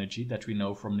kinetic energy that we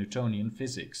know from Newtonian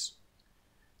physics.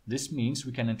 This means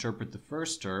we can interpret the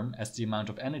first term as the amount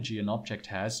of energy an object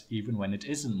has even when it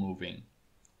isn't moving.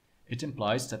 It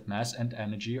implies that mass and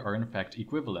energy are in fact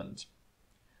equivalent.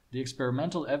 The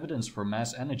experimental evidence for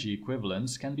mass-energy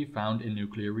equivalence can be found in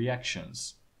nuclear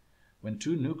reactions. When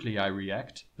two nuclei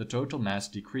react, the total mass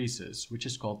decreases, which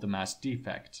is called the mass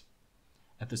defect.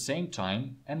 At the same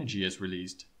time, energy is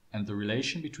released, and the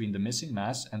relation between the missing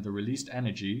mass and the released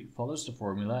energy follows the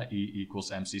formula E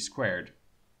equals mc squared.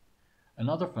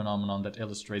 Another phenomenon that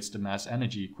illustrates the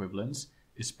mass-energy equivalence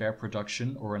is pair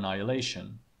production or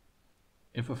annihilation.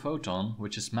 If a photon,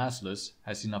 which is massless,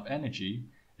 has enough energy,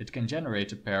 it can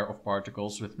generate a pair of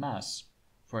particles with mass,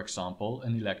 for example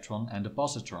an electron and a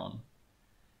positron.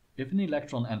 If an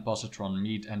electron and positron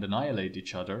meet and annihilate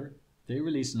each other, they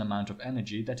release an amount of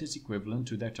energy that is equivalent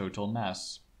to their total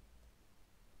mass.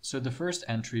 So the first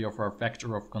entry of our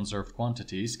vector of conserved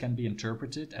quantities can be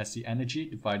interpreted as the energy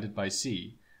divided by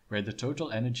c, where the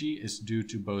total energy is due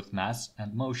to both mass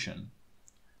and motion.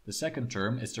 The second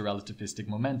term is the relativistic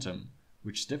momentum,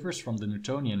 which differs from the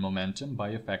Newtonian momentum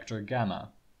by a factor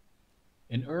gamma.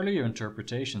 In earlier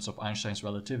interpretations of Einstein's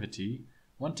relativity,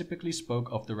 one typically spoke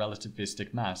of the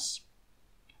relativistic mass.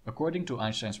 According to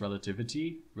Einstein's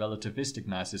relativity, relativistic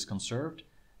mass is conserved,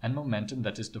 and momentum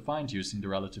that is defined using the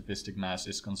relativistic mass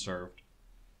is conserved.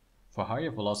 For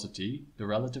higher velocity, the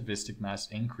relativistic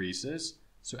mass increases,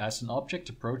 so as an object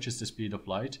approaches the speed of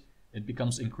light, it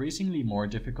becomes increasingly more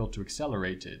difficult to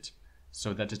accelerate it,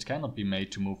 so that it cannot be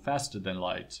made to move faster than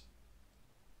light.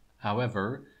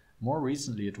 However, more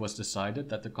recently it was decided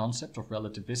that the concept of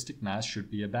relativistic mass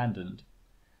should be abandoned.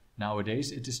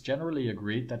 Nowadays it is generally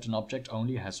agreed that an object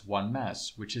only has one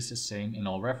mass, which is the same in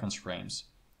all reference frames,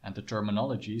 and the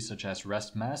terminology such as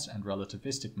rest mass and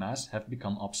relativistic mass have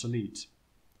become obsolete.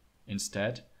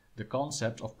 Instead, the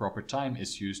concept of proper time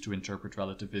is used to interpret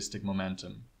relativistic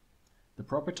momentum. The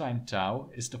proper time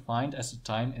tau is defined as the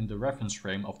time in the reference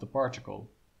frame of the particle.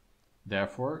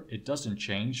 Therefore, it doesn't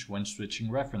change when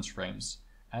switching reference frames,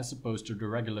 as opposed to the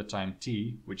regular time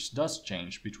t, which does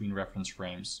change between reference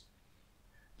frames.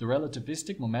 The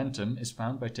relativistic momentum is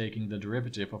found by taking the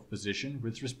derivative of position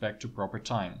with respect to proper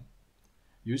time.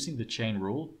 Using the chain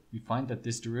rule, we find that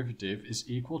this derivative is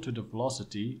equal to the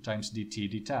velocity times dt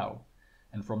d tau,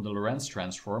 and from the Lorentz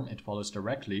transform it follows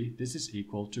directly this is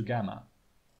equal to gamma.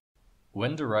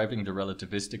 When deriving the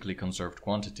relativistically conserved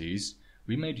quantities,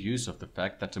 we made use of the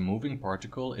fact that the moving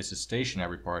particle is a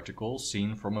stationary particle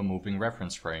seen from a moving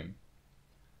reference frame.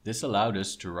 This allowed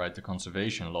us to write the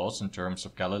conservation laws in terms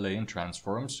of Galilean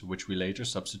transforms, which we later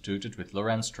substituted with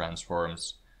Lorentz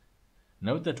transforms.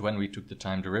 Note that when we took the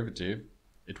time derivative,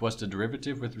 it was the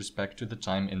derivative with respect to the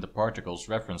time in the particle's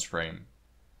reference frame.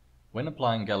 When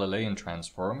applying Galilean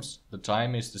transforms, the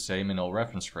time is the same in all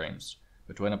reference frames,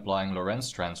 but when applying Lorentz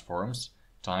transforms,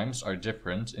 times are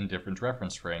different in different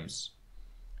reference frames.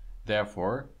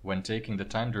 Therefore, when taking the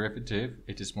time derivative,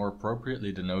 it is more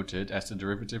appropriately denoted as the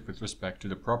derivative with respect to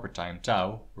the proper time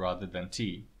tau rather than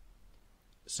t.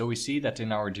 So we see that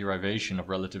in our derivation of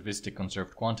relativistic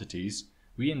conserved quantities,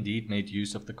 we indeed made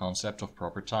use of the concept of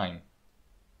proper time.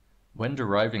 When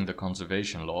deriving the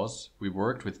conservation laws, we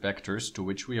worked with vectors to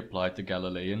which we applied the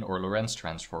Galilean or Lorentz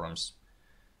transforms.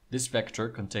 This vector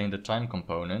contained a time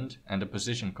component and a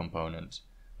position component,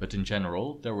 but in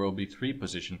general there will be 3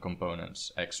 position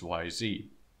components, x, y, z.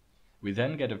 We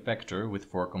then get a vector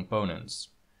with 4 components.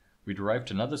 We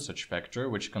derived another such vector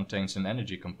which contains an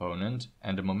energy component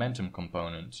and a momentum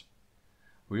component.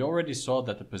 We already saw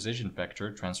that the position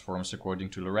vector transforms according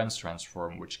to Lorentz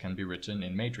transform, which can be written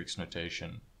in matrix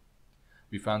notation.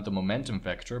 We found the momentum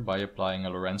vector by applying a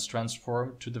Lorentz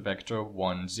transform to the vector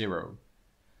 1, 0.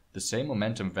 The same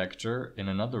momentum vector in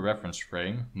another reference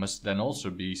frame must then also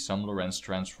be some Lorentz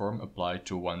transform applied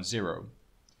to 1, 0.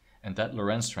 And that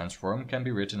Lorentz transform can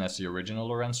be written as the original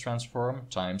Lorentz transform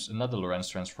times another Lorentz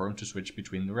transform to switch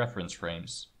between the reference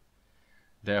frames.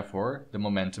 Therefore, the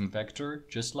momentum vector,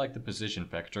 just like the position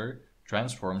vector,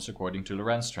 transforms according to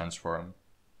Lorentz transform.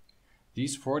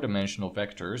 These 4-dimensional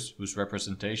vectors, whose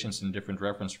representations in different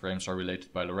reference frames are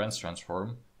related by Lorentz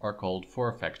transform, are called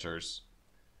 4 vectors.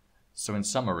 So in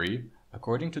summary,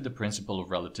 according to the principle of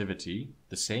relativity,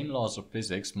 the same laws of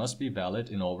physics must be valid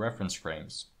in all reference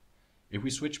frames. If we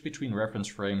switch between reference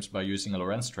frames by using a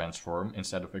Lorentz transform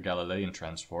instead of a Galilean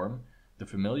transform, the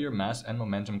familiar mass and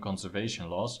momentum conservation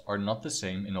laws are not the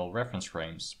same in all reference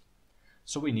frames.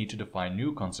 So we need to define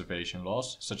new conservation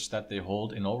laws such that they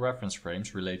hold in all reference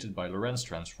frames related by Lorentz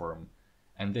transform,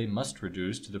 and they must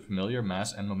reduce to the familiar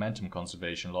mass and momentum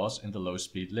conservation laws in the low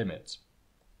speed limit.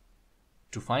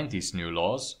 To find these new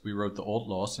laws, we wrote the old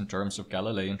laws in terms of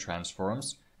Galilean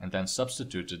transforms and then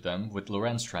substituted them with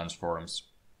Lorentz transforms.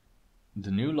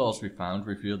 The new laws we found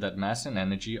revealed that mass and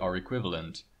energy are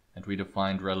equivalent, and we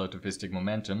defined relativistic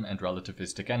momentum and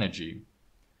relativistic energy.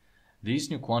 These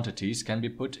new quantities can be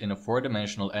put in a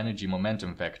 4-dimensional energy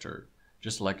momentum vector,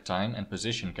 just like time and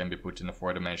position can be put in a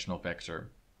 4-dimensional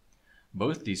vector.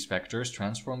 Both these vectors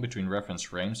transform between reference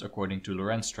frames according to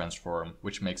Lorentz transform,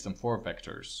 which makes them 4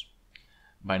 vectors.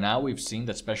 By now we've seen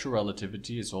that special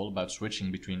relativity is all about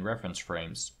switching between reference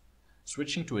frames.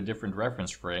 Switching to a different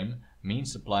reference frame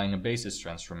means applying a basis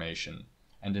transformation,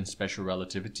 and in special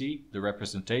relativity, the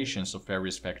representations of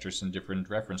various vectors in different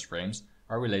reference frames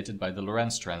are related by the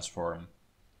Lorentz transform.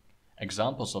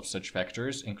 Examples of such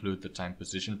vectors include the time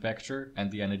position vector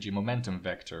and the energy momentum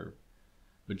vector.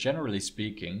 But generally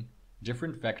speaking,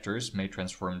 different vectors may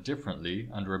transform differently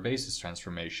under a basis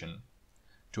transformation.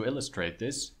 To illustrate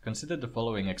this, consider the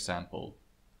following example.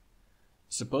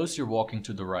 Suppose you're walking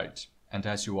to the right, and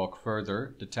as you walk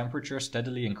further, the temperature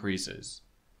steadily increases.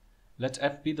 Let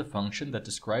f be the function that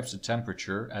describes the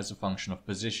temperature as a function of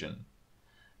position.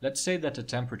 Let's say that the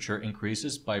temperature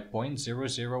increases by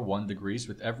 0.001 degrees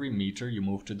with every meter you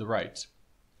move to the right.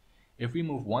 If we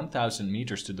move 1000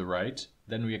 meters to the right,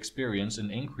 then we experience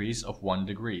an increase of 1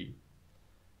 degree.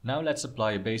 Now let's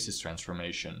apply a basis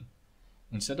transformation.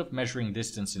 Instead of measuring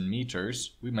distance in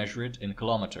meters, we measure it in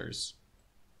kilometers.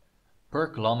 Per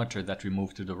kilometer that we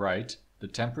move to the right, the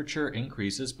temperature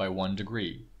increases by 1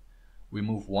 degree. We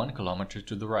move 1 kilometer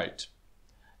to the right.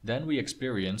 Then we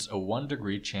experience a 1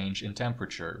 degree change in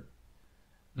temperature.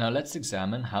 Now let's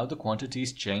examine how the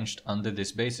quantities changed under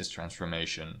this basis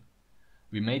transformation.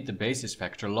 We made the basis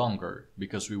vector longer,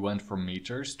 because we went from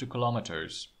meters to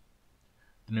kilometers.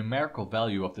 The numerical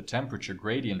value of the temperature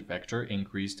gradient vector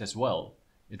increased as well.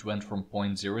 It went from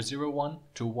 0.001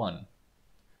 to 1.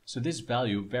 So this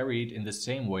value varied in the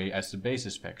same way as the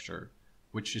basis vector,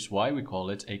 which is why we call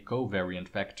it a covariant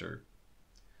vector.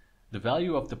 The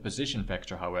value of the position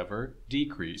vector, however,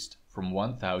 decreased from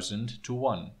 1000 to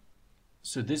 1.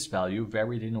 So this value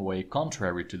varied in a way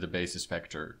contrary to the basis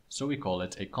vector, so we call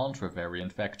it a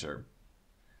contravariant vector.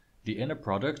 The inner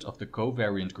product of the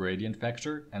covariant gradient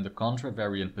vector and the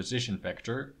contravariant position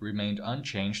vector remained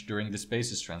unchanged during this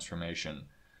basis transformation,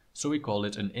 so we call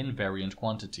it an invariant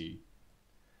quantity.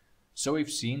 So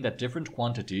we've seen that different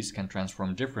quantities can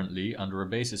transform differently under a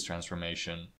basis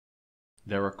transformation.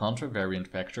 There are contravariant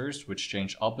vectors which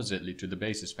change oppositely to the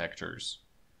basis vectors.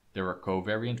 There are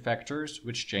covariant vectors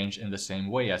which change in the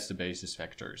same way as the basis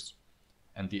vectors.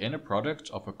 and the inner product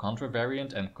of a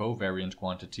contravariant and covariant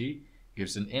quantity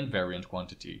gives an invariant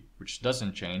quantity, which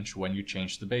doesn't change when you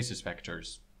change the basis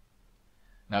vectors.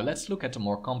 Now let's look at a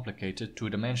more complicated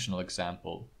two-dimensional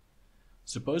example.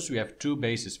 Suppose we have two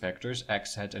basis vectors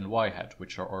x hat and y hat,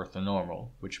 which are orthonormal,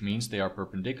 which means they are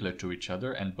perpendicular to each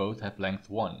other and both have length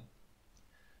 1.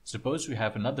 Suppose we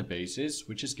have another basis,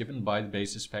 which is given by the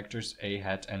basis vectors a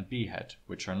hat and b hat,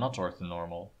 which are not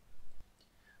orthonormal.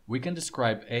 We can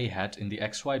describe a hat in the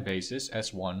xy basis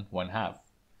as 1, 1/2,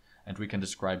 and we can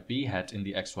describe b hat in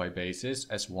the xy basis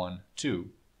as 1,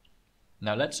 2.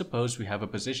 Now let's suppose we have a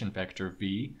position vector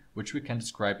v, which we can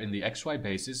describe in the xy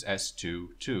basis as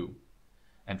 2, 2.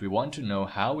 And we want to know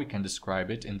how we can describe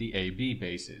it in the AB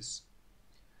basis.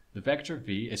 The vector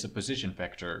v is a position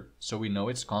vector, so we know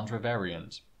it's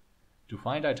contravariant. To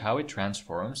find out how it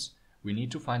transforms, we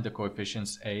need to find the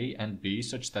coefficients a and b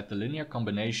such that the linear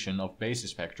combination of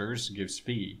basis vectors gives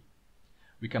v.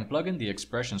 We can plug in the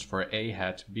expressions for a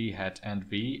hat, b hat, and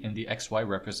v in the xy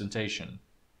representation.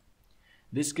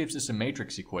 This gives us a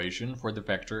matrix equation for the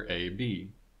vector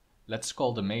ab. Let's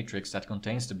call the matrix that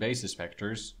contains the basis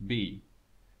vectors b.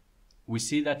 We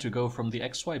see that to go from the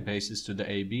xy basis to the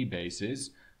AB basis,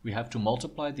 we have to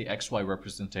multiply the xy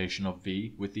representation of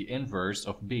v with the inverse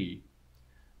of b.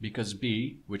 Because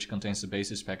b, which contains the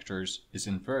basis vectors, is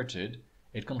inverted,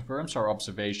 it confirms our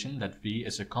observation that v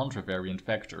is a contravariant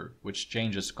vector, which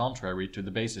changes contrary to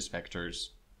the basis vectors.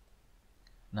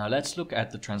 Now let's look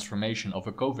at the transformation of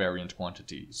a covariant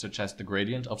quantity, such as the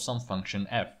gradient of some function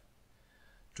f.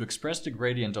 To express the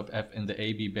gradient of f in the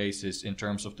AB basis in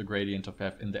terms of the gradient of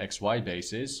f in the xy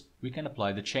basis, we can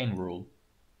apply the chain rule.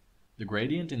 The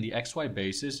gradient in the xy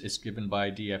basis is given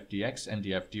by df dx and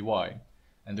df dy,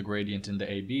 and the gradient in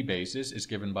the AB basis is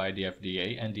given by df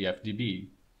dA and df dB.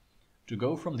 To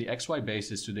go from the xy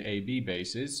basis to the AB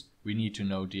basis, we need to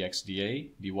know dx dA,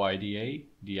 dy dA,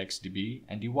 dx dB,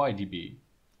 and dy dB.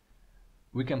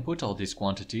 We can put all these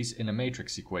quantities in a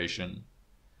matrix equation.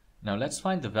 Now let's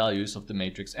find the values of the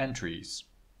matrix entries.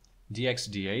 dx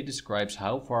dA describes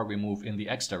how far we move in the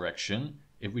x direction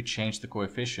if we change the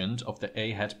coefficient of the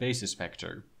a hat basis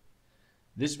vector.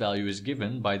 This value is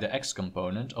given by the x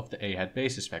component of the a hat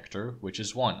basis vector, which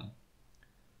is 1.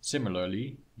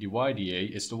 Similarly, dy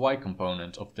dA is the y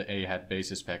component of the a hat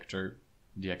basis vector,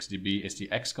 dx dB is the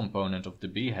x component of the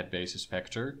b hat basis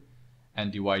vector,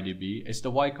 and dy dB is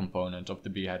the y component of the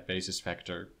b hat basis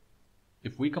vector.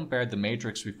 If we compare the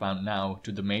matrix we found now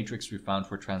to the matrix we found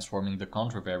for transforming the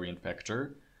contravariant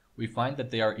vector, we find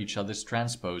that they are each other's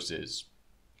transposes.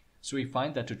 So we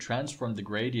find that to transform the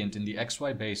gradient in the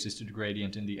xy basis to the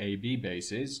gradient in the AB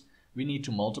basis, we need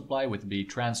to multiply with B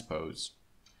transpose.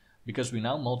 Because we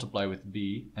now multiply with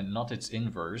B and not its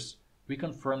inverse, we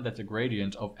confirm that the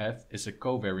gradient of f is a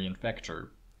covariant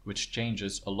vector, which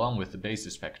changes along with the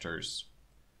basis vectors.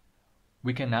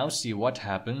 We can now see what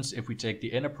happens if we take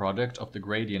the inner product of the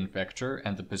gradient vector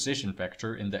and the position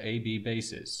vector in the AB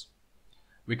basis.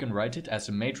 We can write it as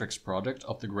a matrix product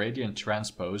of the gradient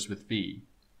transpose with V.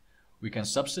 We can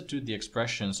substitute the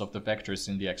expressions of the vectors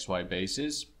in the xy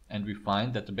basis, and we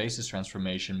find that the basis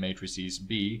transformation matrices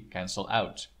B cancel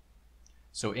out.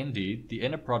 So indeed, the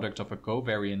inner product of a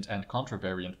covariant and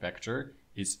contravariant vector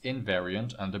is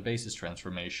invariant under basis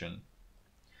transformation.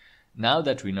 Now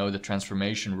that we know the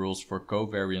transformation rules for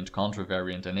covariant,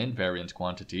 contravariant, and invariant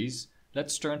quantities,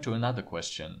 let's turn to another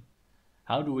question.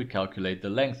 How do we calculate the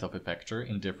length of a vector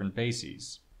in different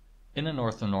bases? In an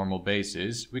orthonormal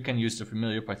basis, we can use the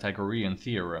familiar Pythagorean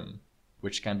theorem,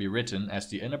 which can be written as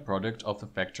the inner product of a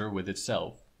vector with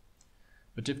itself.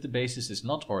 But if the basis is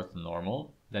not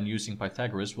orthonormal, then using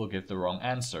Pythagoras will give the wrong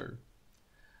answer.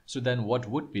 So then what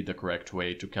would be the correct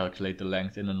way to calculate the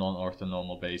length in a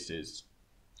non-orthonormal basis?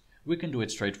 We can do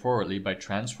it straightforwardly by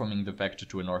transforming the vector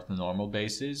to an orthonormal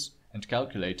basis and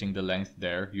calculating the length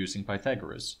there using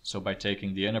Pythagoras, so by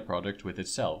taking the inner product with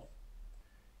itself.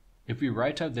 If we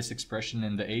write out this expression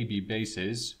in the AB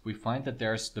basis, we find that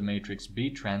there's the matrix B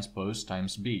transpose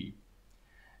times B.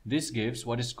 This gives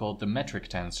what is called the metric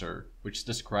tensor, which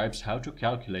describes how to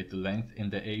calculate the length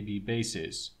in the AB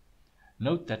basis.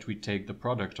 Note that we take the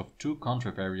product of two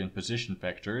contravariant position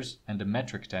vectors and the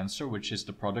metric tensor, which is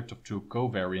the product of two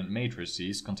covariant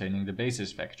matrices containing the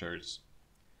basis vectors.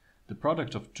 The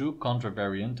product of two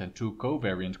contravariant and two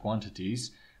covariant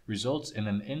quantities results in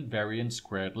an invariant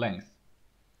squared length.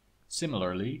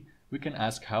 Similarly, we can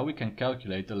ask how we can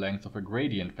calculate the length of a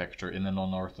gradient vector in a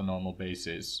non-orthonormal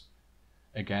basis.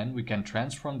 Again, we can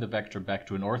transform the vector back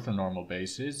to an orthonormal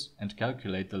basis and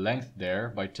calculate the length there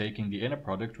by taking the inner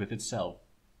product with itself.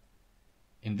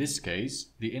 In this case,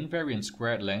 the invariant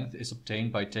squared length is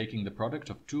obtained by taking the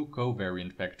product of two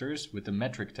covariant vectors with a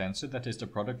metric tensor that is the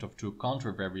product of two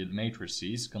contravariant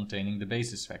matrices containing the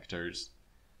basis vectors.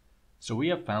 So we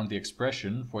have found the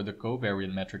expression for the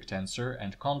covariant metric tensor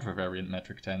and contravariant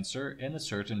metric tensor in a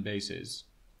certain basis.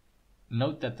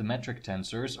 Note that the metric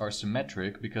tensors are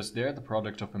symmetric because they are the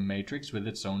product of a matrix with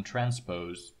its own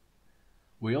transpose.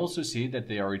 We also see that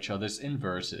they are each other's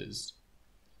inverses.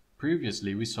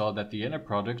 Previously we saw that the inner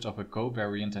product of a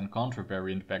covariant and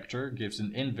contravariant vector gives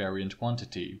an invariant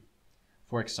quantity.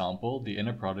 For example, the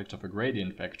inner product of a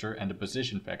gradient vector and a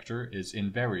position vector is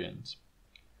invariant.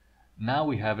 Now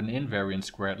we have an invariant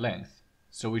squared length,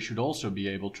 so we should also be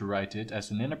able to write it as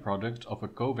an inner product of a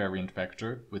covariant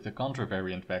vector with a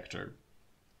contravariant vector.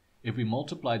 If we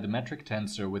multiply the metric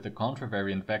tensor with a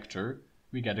contravariant vector,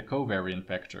 we get a covariant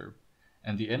vector,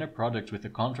 and the inner product with the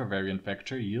contravariant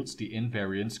vector yields the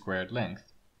invariant squared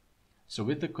length. So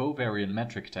with the covariant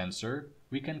metric tensor,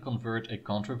 we can convert a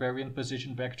contravariant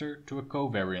position vector to a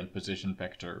covariant position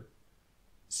vector.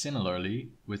 Similarly,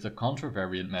 with the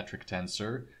contravariant metric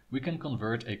tensor, we can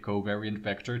convert a covariant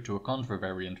vector to a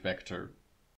contravariant vector.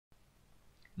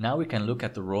 Now we can look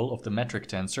at the role of the metric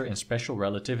tensor in special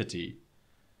relativity.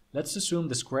 Let's assume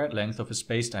the squared length of a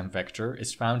spacetime vector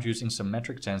is found using some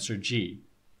metric tensor g.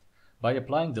 By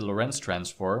applying the Lorentz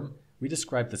transform, we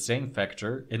describe the same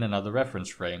vector in another reference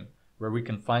frame, where we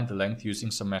can find the length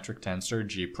using some metric tensor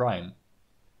g'.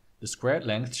 The squared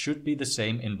length should be the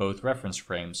same in both reference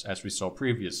frames, as we saw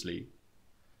previously.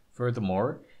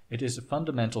 Furthermore, it is a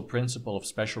fundamental principle of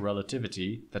special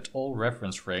relativity that all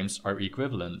reference frames are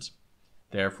equivalent.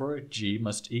 Therefore, g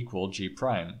must equal g'.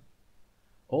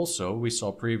 Also, we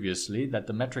saw previously that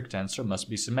the metric tensor must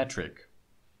be symmetric.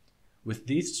 With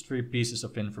these three pieces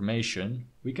of information,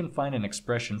 we can find an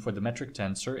expression for the metric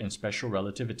tensor in special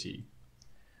relativity.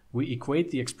 We equate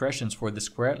the expressions for the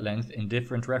squared length in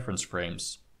different reference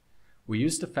frames. We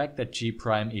use the fact that g'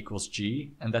 equals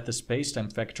g and that the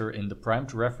spacetime vector in the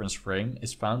primed reference frame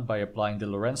is found by applying the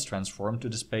Lorentz transform to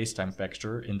the spacetime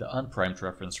vector in the unprimed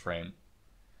reference frame.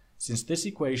 Since this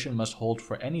equation must hold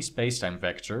for any spacetime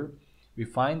vector, we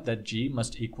find that g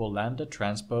must equal lambda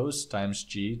transpose times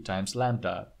g times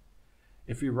lambda.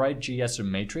 If we write G as a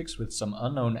matrix with some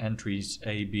unknown entries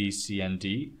A, B, C, and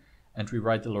D, and we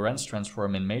write the Lorentz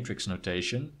transform in matrix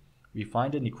notation, we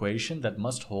find an equation that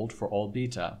must hold for all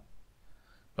beta.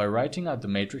 By writing out the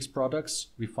matrix products,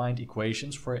 we find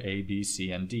equations for A, B,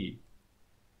 C, and D.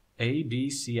 A, B,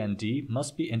 C, and D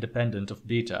must be independent of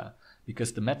beta,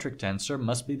 because the metric tensor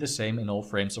must be the same in all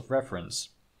frames of reference.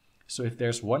 So if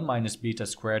there's 1 minus beta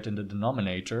squared in the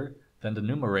denominator, then the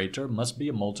numerator must be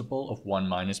a multiple of 1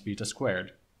 minus beta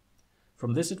squared.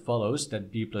 From this it follows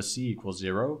that b plus c equals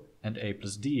 0 and a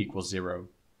plus d equals 0.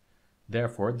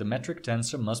 Therefore, the metric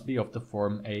tensor must be of the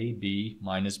form a, b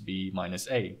minus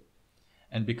a.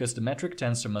 And because the metric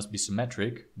tensor must be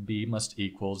symmetric, b must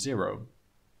equal 0.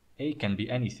 A can be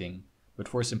anything, but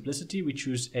for simplicity we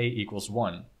choose a equals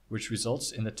 1, which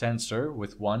results in a tensor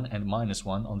with 1 and minus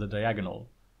 1 on the diagonal.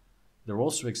 There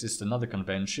also exists another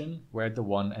convention where the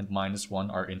 1 and minus 1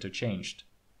 are interchanged.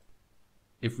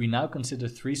 If we now consider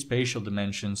three spatial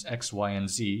dimensions x, y, and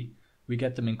z, we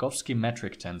get the Minkowski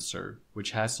metric tensor,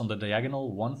 which has on the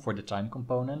diagonal 1 for the time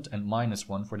component and minus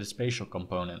 1 for the spatial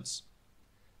components.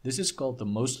 This is called the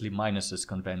mostly minuses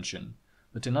convention,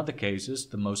 but in other cases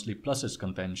the mostly pluses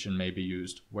convention may be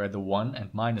used, where the 1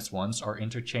 and minus 1s are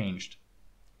interchanged.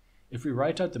 If we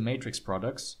write out the matrix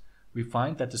products, we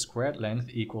find that the squared length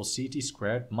equals ct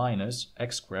squared minus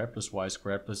x squared plus y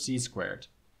squared plus z squared.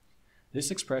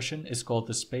 This expression is called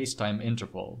the spacetime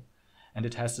interval, and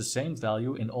it has the same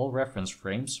value in all reference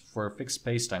frames for a fixed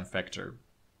spacetime vector.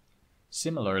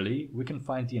 Similarly, we can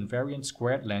find the invariant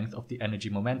squared length of the energy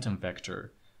momentum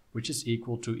vector, which is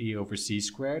equal to E over c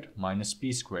squared minus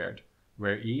p squared,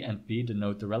 where E and p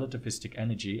denote the relativistic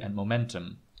energy and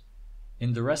momentum.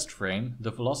 In the rest frame,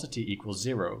 the velocity equals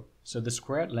 0, so the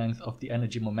squared length of the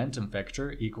energy momentum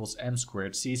vector equals m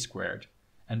squared c squared,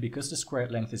 and because the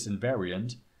squared length is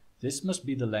invariant, this must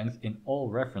be the length in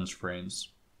all reference frames.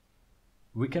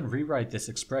 We can rewrite this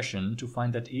expression to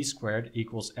find that E squared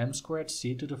equals m squared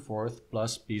c to the fourth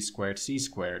plus p squared c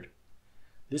squared.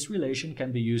 This relation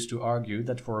can be used to argue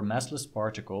that for a massless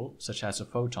particle, such as a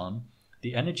photon,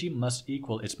 the energy must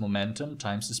equal its momentum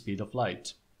times the speed of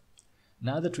light.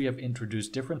 Now that we have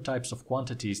introduced different types of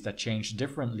quantities that change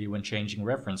differently when changing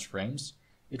reference frames,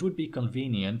 it would be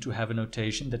convenient to have a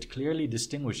notation that clearly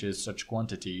distinguishes such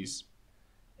quantities.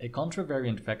 A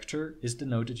contravariant vector is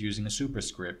denoted using a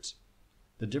superscript.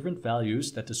 The different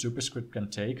values that the superscript can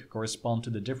take correspond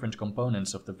to the different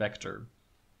components of the vector.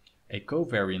 A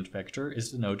covariant vector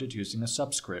is denoted using a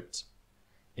subscript.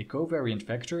 A covariant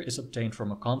vector is obtained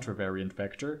from a contravariant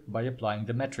vector by applying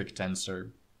the metric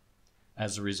tensor.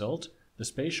 As a result, the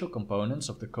spatial components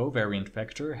of the covariant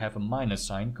vector have a minus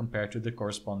sign compared to the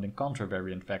corresponding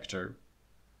contravariant vector.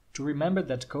 To remember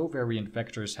that covariant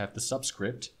vectors have the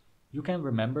subscript, you can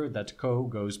remember that co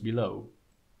goes below.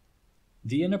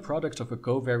 The inner product of a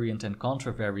covariant and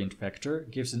contravariant vector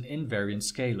gives an invariant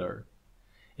scalar.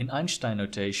 In Einstein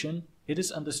notation, it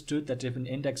is understood that if an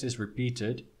index is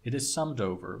repeated, it is summed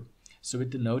over, so it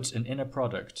denotes an inner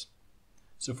product.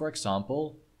 So for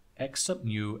example, x sub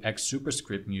mu x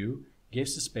superscript mu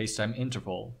gives a spacetime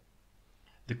interval.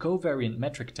 The covariant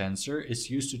metric tensor is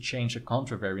used to change a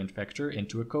contravariant vector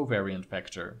into a covariant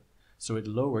vector, so it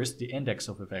lowers the index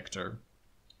of a vector.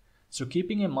 So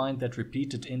keeping in mind that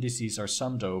repeated indices are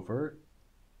summed over,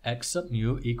 x sub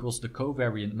mu equals the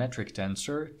covariant metric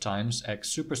tensor times x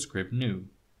superscript nu.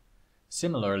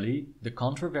 Similarly, the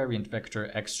contravariant vector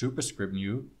x superscript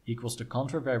mu equals the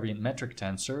contravariant metric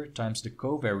tensor times the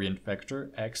covariant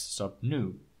vector x sub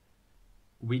nu.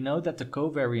 We know that the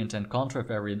covariant and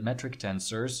contravariant metric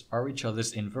tensors are each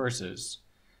other's inverses,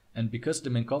 and because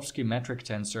the Minkowski metric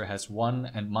tensor has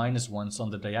 1 and minus 1s on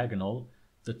the diagonal,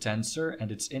 the tensor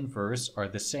and its inverse are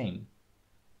the same.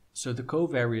 So the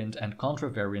covariant and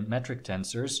contravariant metric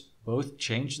tensors both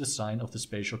change the sign of the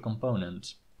spatial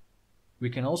component. We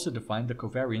can also define the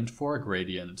covariant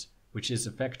foregradient, which is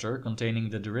a vector containing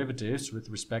the derivatives with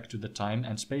respect to the time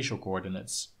and spatial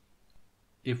coordinates.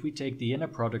 If we take the inner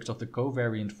product of the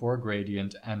covariant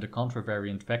foregradient and the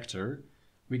contravariant vector,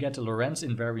 we get a Lorentz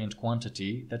invariant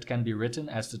quantity that can be written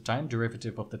as the time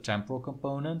derivative of the temporal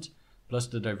component plus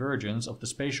the divergence of the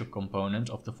spatial component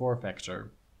of the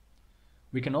forevector.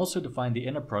 We can also define the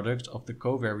inner product of the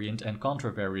covariant and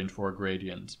contravariant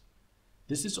foregradient.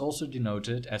 This is also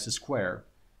denoted as a square,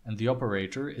 and the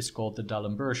operator is called the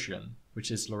D'Alembertian,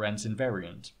 which is Lorentz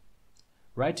invariant.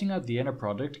 Writing out the inner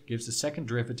product gives the second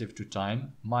derivative to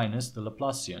time minus the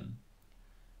Laplacian.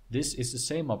 This is the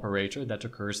same operator that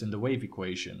occurs in the wave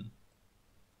equation.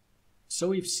 So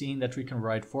we've seen that we can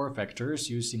write four vectors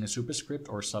using a superscript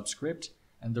or subscript,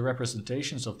 and the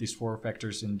representations of these four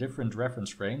vectors in different reference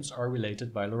frames are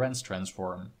related by Lorentz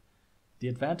transform. The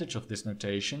advantage of this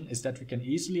notation is that we can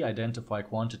easily identify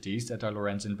quantities that are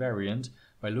Lorentz invariant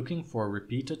by looking for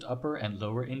repeated upper and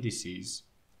lower indices.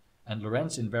 And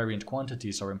Lorentz invariant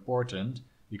quantities are important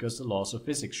because the laws of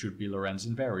physics should be Lorentz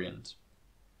invariant.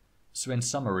 So in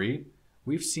summary,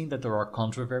 we've seen that there are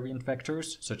contravariant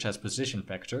vectors, such as position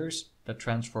vectors, that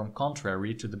transform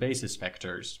contrary to the basis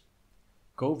vectors.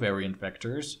 Covariant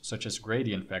vectors, such as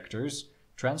gradient vectors,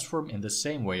 transform in the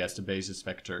same way as the basis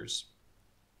vectors.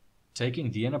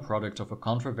 Taking the inner product of a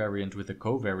contravariant with a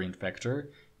covariant vector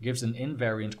gives an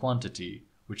invariant quantity,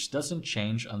 which doesn't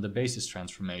change on the basis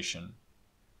transformation.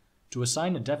 To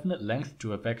assign a definite length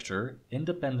to a vector,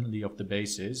 independently of the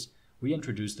basis, we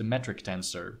introduce the metric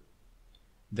tensor.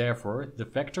 Therefore, the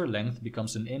vector length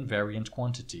becomes an invariant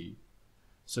quantity.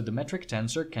 So the metric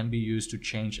tensor can be used to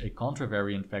change a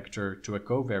contravariant vector to a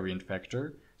covariant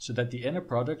vector, so that the inner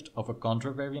product of a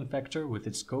contravariant vector with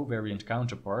its covariant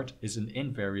counterpart is an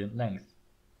invariant length.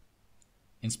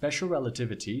 In special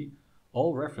relativity,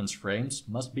 all reference frames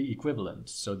must be equivalent,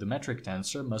 so the metric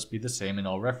tensor must be the same in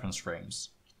all reference frames.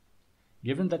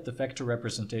 Given that the vector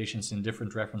representations in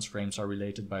different reference frames are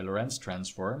related by Lorentz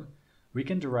transform, we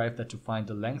can derive that to find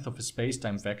the length of a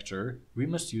spacetime vector, we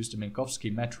must use the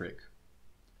Minkowski metric.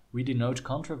 We denote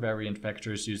contravariant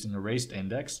vectors using a raised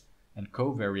index and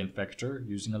covariant vector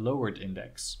using a lowered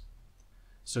index.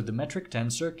 So the metric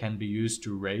tensor can be used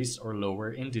to raise or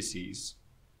lower indices.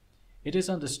 It is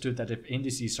understood that if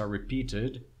indices are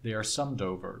repeated, they are summed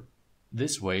over.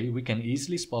 This way, we can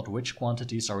easily spot which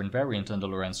quantities are invariant under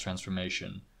Lorentz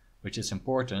transformation, which is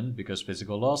important because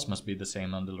physical laws must be the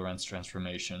same under Lorentz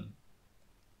transformation.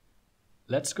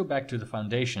 Let's go back to the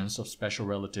foundations of special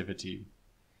relativity.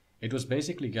 It was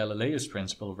basically Galileo's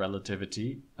principle of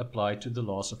relativity applied to the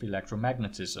laws of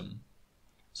electromagnetism.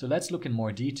 So let's look in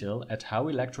more detail at how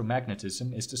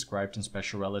electromagnetism is described in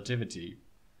special relativity.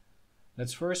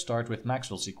 Let's first start with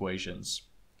Maxwell's equations.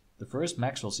 The first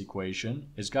Maxwell's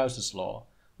equation is Gauss's law,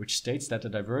 which states that the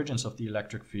divergence of the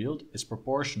electric field is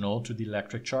proportional to the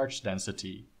electric charge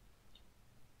density.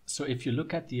 So if you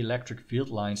look at the electric field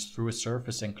lines through a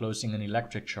surface enclosing an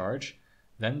electric charge,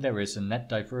 then there is a net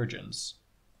divergence.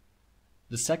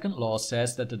 The second law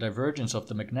says that the divergence of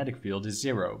the magnetic field is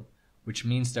zero, which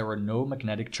means there are no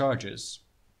magnetic charges.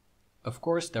 Of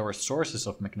course, there are sources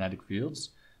of magnetic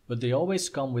fields, but they always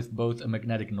come with both a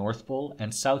magnetic north pole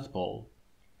and south pole.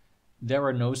 There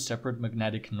are no separate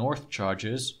magnetic north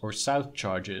charges or south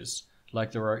charges,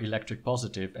 like there are electric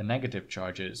positive and negative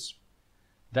charges.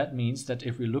 That means that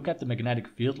if we look at the magnetic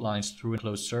field lines through a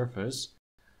closed surface,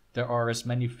 there are as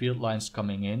many field lines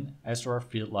coming in as there are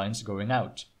field lines going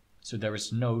out, so there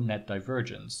is no net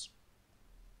divergence.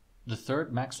 The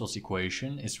third Maxwell's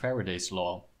equation is Faraday's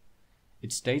law.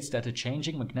 It states that a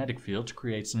changing magnetic field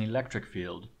creates an electric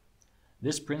field.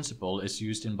 This principle is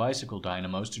used in bicycle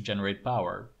dynamos to generate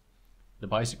power. The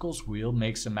bicycle's wheel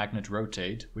makes a magnet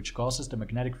rotate, which causes the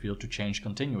magnetic field to change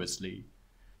continuously.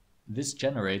 This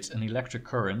generates an electric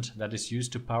current that is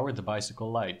used to power the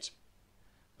bicycle light.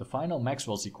 The final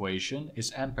Maxwell's equation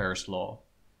is Ampere's law.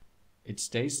 It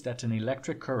states that an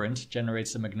electric current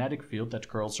generates a magnetic field that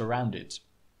curls around it.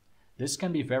 This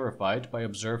can be verified by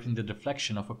observing the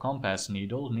deflection of a compass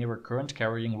needle near a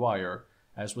current-carrying wire,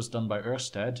 as was done by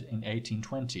Ørsted in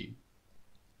 1820.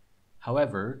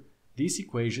 However, these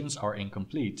equations are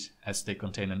incomplete, as they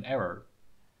contain an error.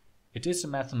 It is a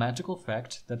mathematical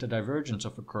fact that the divergence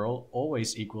of a curl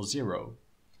always equals zero.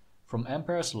 From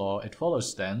Ampere's law, it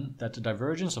follows then that the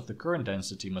divergence of the current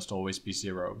density must always be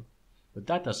zero. But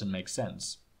that doesn't make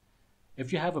sense.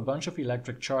 If you have a bunch of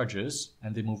electric charges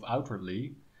and they move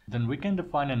outwardly, then we can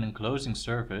define an enclosing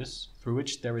surface through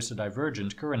which there is a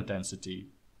divergent current density.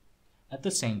 At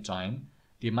the same time,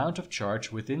 the amount of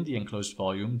charge within the enclosed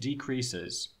volume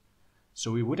decreases.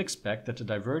 So we would expect that the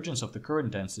divergence of the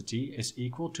current density is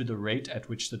equal to the rate at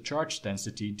which the charge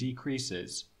density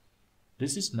decreases.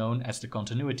 This is known as the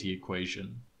continuity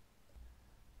equation.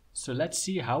 So let's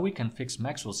see how we can fix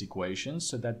Maxwell's equations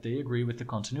so that they agree with the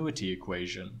continuity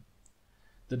equation.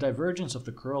 The divergence of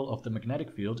the curl of the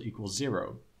magnetic field equals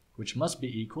zero, which must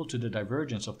be equal to the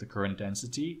divergence of the current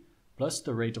density plus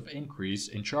the rate of increase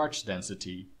in charge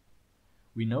density.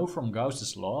 We know from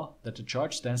Gauss's law that the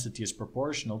charge density is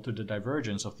proportional to the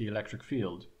divergence of the electric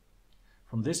field.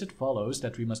 From this it follows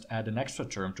that we must add an extra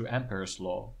term to Ampere's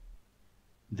law.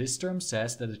 This term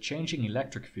says that a changing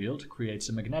electric field creates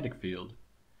a magnetic field.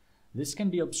 This can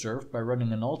be observed by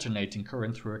running an alternating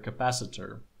current through a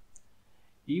capacitor.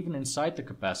 Even inside the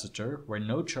capacitor, where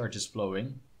no charge is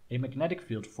flowing, a magnetic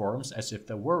field forms as if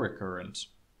there were a current.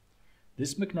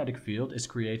 This magnetic field is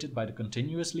created by the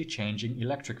continuously changing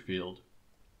electric field.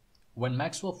 When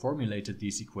Maxwell formulated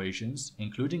these equations,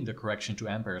 including the correction to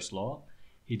Ampere's law,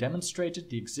 he demonstrated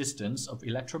the existence of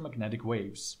electromagnetic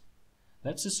waves.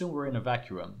 Let's assume we're in a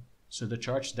vacuum, so the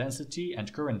charge density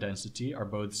and current density are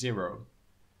both zero.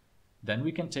 Then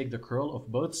we can take the curl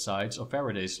of both sides of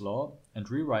Faraday's law and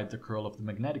rewrite the curl of the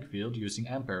magnetic field using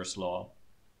Ampere's law.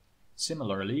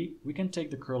 Similarly, we can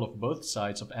take the curl of both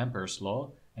sides of Ampere's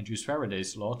law and use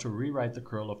Faraday's law to rewrite the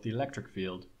curl of the electric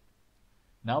field.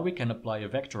 Now we can apply a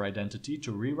vector identity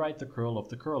to rewrite the curl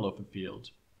of a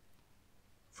field.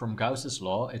 From Gauss's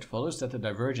law, it follows that the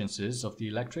divergences of the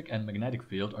electric and magnetic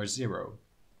field are zero.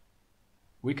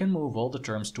 We can move all the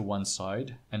terms to one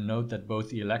side and note that both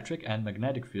the electric and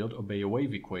magnetic field obey a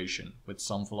wave equation with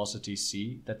some velocity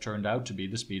c that turned out to be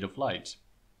the speed of light.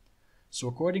 So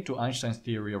according to Einstein's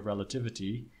theory of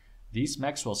relativity, these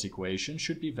Maxwell's equations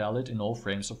should be valid in all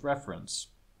frames of reference.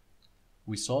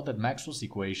 We saw that Maxwell's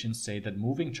equations say that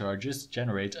moving charges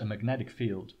generate a magnetic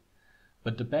field.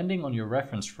 But depending on your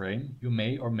reference frame, you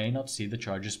may or may not see the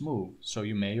charges move, so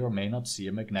you may or may not see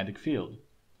a magnetic field.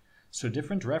 So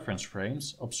different reference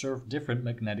frames observe different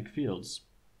magnetic fields.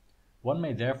 One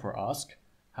may therefore ask,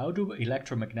 how do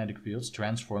electromagnetic fields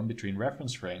transform between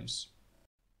reference frames?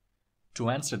 To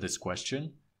answer this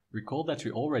question, recall that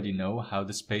we already know how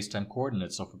the spacetime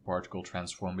coordinates of a particle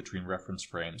transform between reference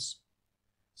frames.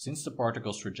 Since the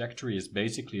particle's trajectory is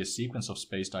basically a sequence of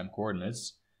spacetime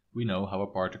coordinates, we know how a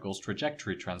particle's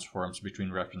trajectory transforms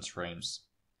between reference frames.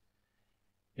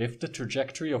 If the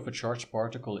trajectory of a charged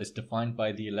particle is defined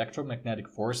by the electromagnetic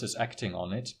forces acting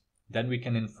on it, then we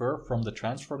can infer from the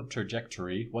transformed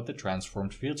trajectory what the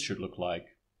transformed field should look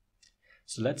like.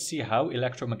 So let's see how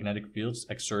electromagnetic fields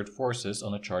exert forces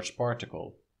on a charged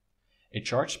particle. A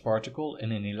charged particle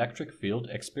in an electric field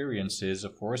experiences a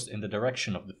force in the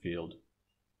direction of the field.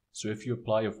 So if you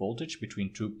apply a voltage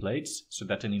between two plates so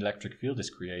that an electric field is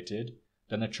created,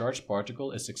 then a charged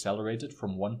particle is accelerated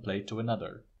from one plate to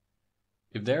another.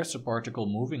 If there is a particle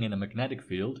moving in a magnetic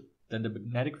field, then the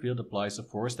magnetic field applies a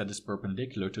force that is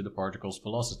perpendicular to the particle's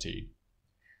velocity.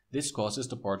 This causes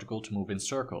the particle to move in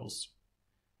circles.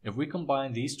 If we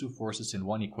combine these two forces in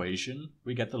one equation,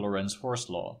 we get the Lorentz force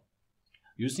law.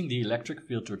 Using the electric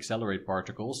field to accelerate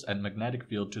particles and magnetic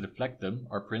field to deflect them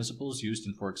are principles used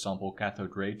in, for example,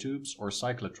 cathode ray tubes or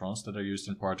cyclotrons that are used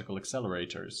in particle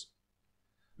accelerators.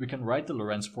 We can write the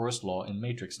Lorentz force law in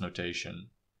matrix notation.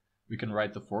 we can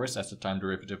write the force as the time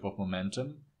derivative of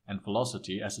momentum and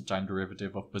velocity as the time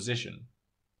derivative of position.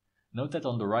 Note that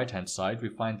on the right hand side we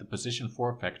find the position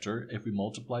form-factor if we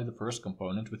multiply the first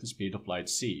component with the speed of light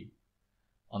c.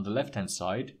 On the left hand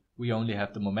side we only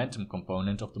have the momentum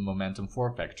component of the momentum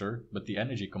form-factor, but the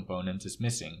energy component is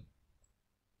missing.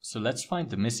 So let's find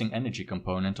the missing energy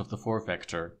component of the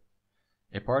form-factor.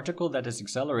 A particle that is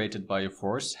accelerated by a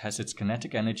force has its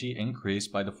kinetic energy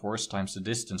increased by the force times the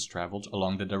distance traveled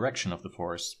along the direction of the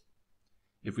force.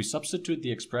 If we substitute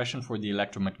the expression for the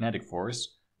electromagnetic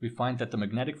force, we find that the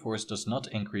magnetic force does not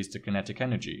increase the kinetic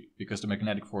energy, because the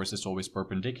magnetic force is always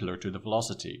perpendicular to the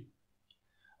velocity.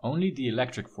 Only the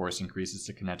electric force increases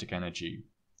the kinetic energy.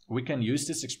 We can use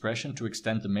this expression to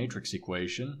extend the matrix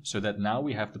equation so that now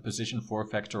we have the position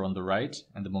form-factor on the right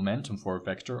and the momentum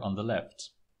form-factor on the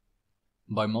left.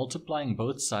 By multiplying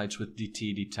both sides with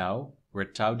dt d tau, where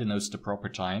tau denotes the proper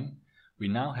time, we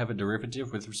now have a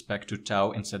derivative with respect to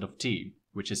tau instead of t,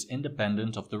 which is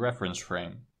independent of the reference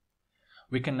frame.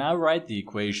 We can now write the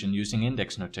equation using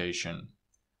index notation.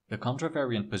 The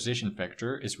contravariant position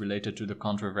vector is related to the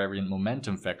contravariant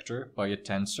momentum vector by a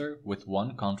tensor with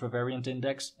one contravariant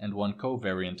index and one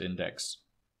covariant index.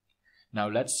 Now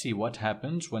let's see what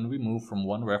happens when we move from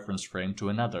one reference frame to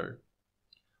another.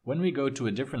 When we go to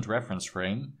a different reference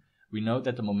frame, we know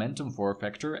that the momentum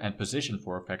form-factor and position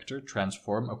form-factor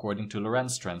transform according to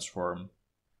Lorentz transform.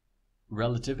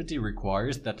 Relativity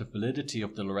requires that the validity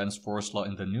of the Lorentz force law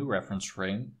in the new reference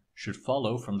frame should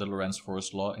follow from the Lorentz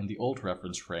force law in the old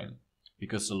reference frame,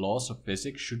 because the laws of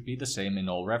physics should be the same in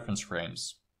all reference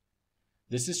frames.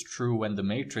 This is true when the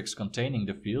matrix containing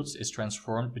the fields is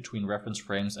transformed between reference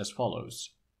frames as follows.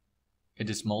 It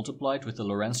is multiplied with the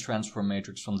Lorentz transform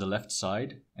matrix from the left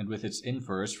side and with its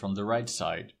inverse from the right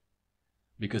side.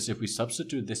 Because if we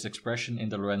substitute this expression in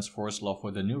the Lorentz force law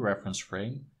for the new reference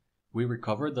frame, we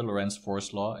recover the Lorentz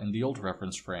force law in the old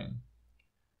reference frame.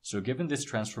 So given this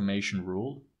transformation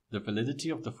rule, the validity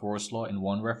of the force law in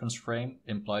one reference frame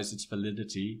implies its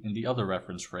validity in the other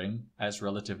reference frame, as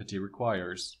relativity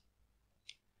requires.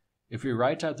 If we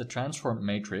write out the transformed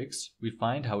matrix, we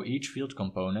find how each field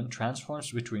component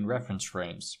transforms between reference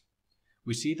frames.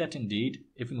 We see that indeed,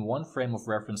 if in one frame of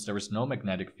reference there is no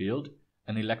magnetic field,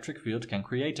 an electric field can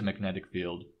create a magnetic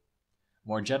field.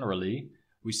 More generally,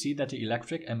 we see that the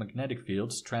electric and magnetic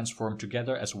fields transform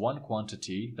together as one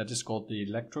quantity that is called the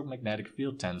electromagnetic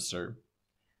field tensor.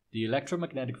 The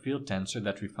electromagnetic field tensor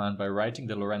that we found by writing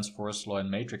the Lorentz force law in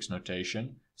matrix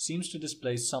notation seems to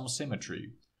display some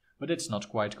symmetry, but it's not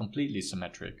quite completely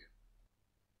symmetric.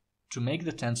 To make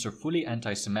the tensor fully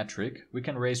antisymmetric, we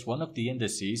can raise one of the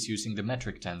indices using the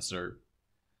metric tensor.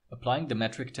 Applying the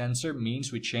metric tensor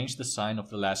means we change the sign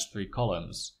of the last three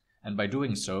columns, and by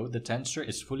doing so, the tensor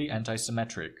is fully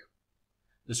antisymmetric.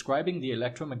 Describing the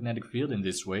electromagnetic field in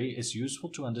this way is useful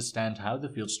to understand how the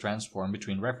fields transform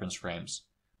between reference frames,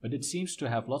 but it seems to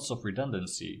have lots of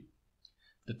redundancy.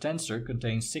 The tensor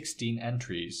contains 16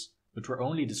 entries, but we're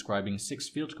only describing 6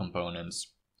 field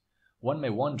components. One may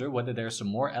wonder whether there's a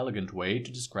more elegant way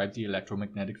to describe the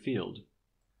electromagnetic field.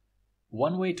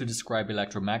 One way to describe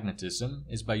electromagnetism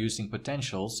is by using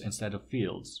potentials instead of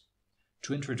fields.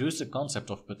 To introduce the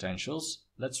concept of potentials,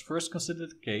 let's first consider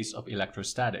the case of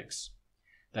electrostatics.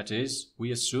 That is,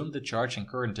 we assume the charge and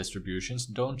current distributions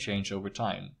don't change over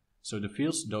time, so the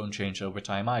fields don't change over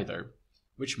time either,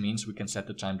 which means we can set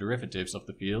the time derivatives of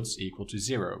the fields equal to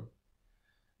 0.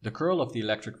 The curl of the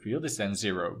electric field is then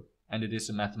 0, and it is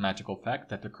a mathematical fact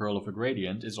that the curl of a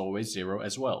gradient is always 0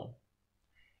 as well.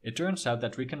 It turns out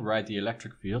that we can write the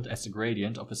electric field as the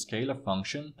gradient of a scalar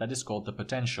function that is called the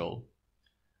potential.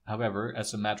 However,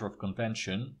 as a matter of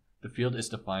convention, the field is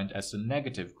defined as the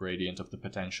negative gradient of the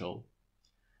potential.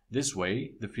 This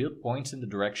way, the field points in the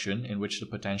direction in which the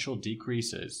potential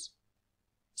decreases.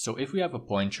 So if we have a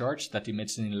point charge that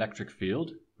emits an electric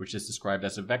field, which is described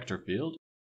as a vector field,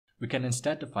 we can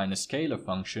instead define a scalar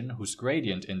function whose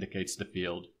gradient indicates the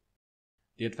field.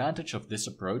 The advantage of this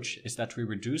approach is that we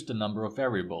reduce the number of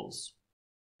variables.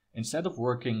 Instead of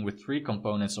working with 3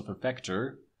 components of a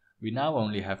vector, we now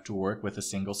only have to work with a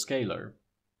single scalar.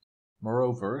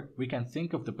 Moreover, we can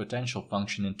think of the potential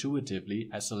function intuitively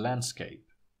as a landscape.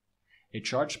 A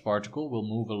charged particle will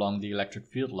move along the electric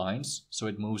field lines, so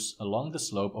it moves along the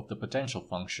slope of the potential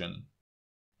function.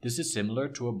 This is similar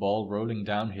to a ball rolling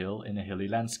downhill in a hilly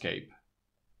landscape.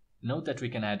 Note that we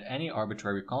can add any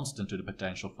arbitrary constant to the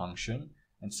potential function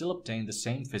and still obtain the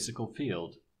same physical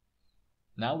field.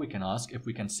 Now we can ask if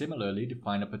we can similarly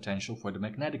define a potential for the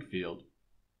magnetic field.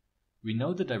 We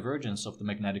know the divergence of the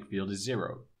magnetic field is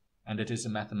 0, and it is a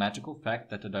mathematical fact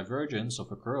that the divergence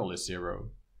of a curl is 0.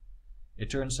 It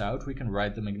turns out we can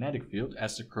write the magnetic field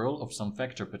as the curl of some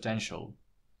vector potential.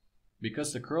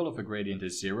 Because the curl of a gradient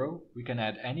is zero, we can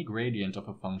add any gradient of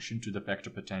a function to the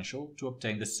vector potential to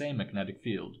obtain the same magnetic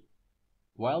field.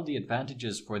 While the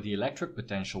advantages for the electric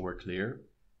potential were clear,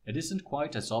 it isn't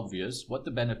quite as obvious what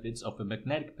the benefits of a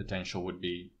magnetic potential would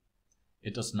be.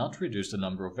 It does not reduce the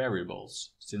number of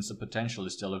variables, since the potential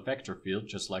is still a vector field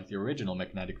just like the original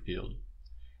magnetic field.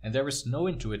 And there is no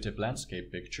intuitive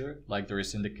landscape picture like there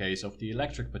is in the case of the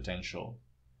electric potential.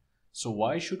 So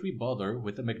why should we bother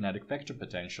with the magnetic vector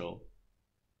potential?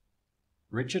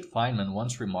 Richard Feynman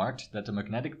once remarked that the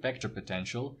magnetic vector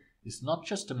potential is not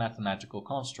just a mathematical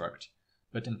construct,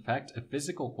 but in fact a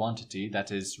physical quantity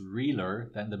that is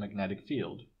realer than the magnetic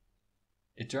field.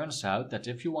 It turns out that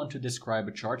if you want to describe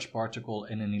a charged particle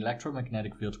in an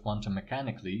electromagnetic field quantum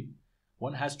mechanically,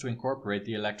 one has to incorporate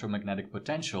the electromagnetic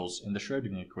potentials in the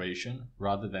Schrödinger equation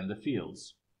rather than the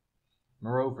fields.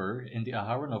 Moreover, in the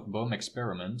Aharonov-Bohm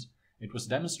experiment, it was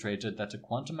demonstrated that a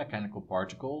quantum mechanical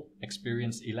particle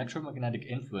experienced electromagnetic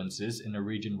influences in a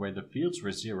region where the fields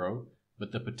were zero,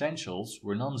 but the potentials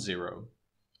were non-zero.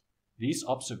 These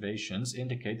observations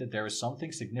indicate that there is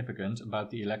something significant about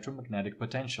the electromagnetic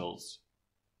potentials.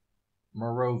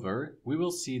 Moreover, we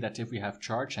will see that if we have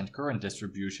charge and current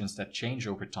distributions that change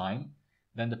over time,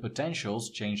 then the potentials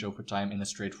change over time in a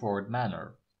straightforward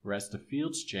manner, whereas the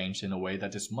fields change in a way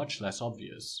that is much less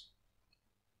obvious.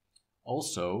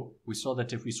 Also, we saw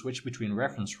that if we switch between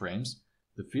reference frames,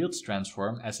 the fields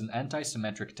transform as an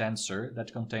antisymmetric tensor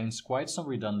that contains quite some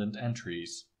redundant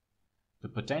entries. The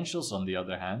potentials, on the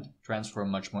other hand, transform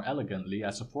much more elegantly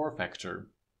as a four-vector.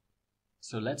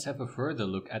 So let's have a further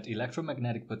look at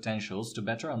electromagnetic potentials to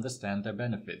better understand their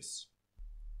benefits.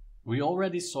 We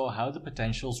already saw how the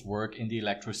potentials work in the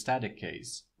electrostatic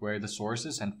case, where the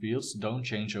sources and fields don't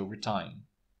change over time.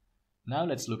 Now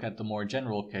let's look at the more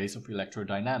general case of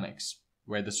electrodynamics,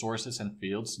 where the sources and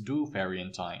fields do vary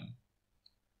in time.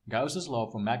 Gauss's law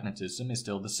for magnetism is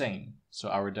still the same, so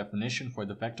our definition for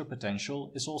the vector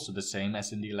potential is also the same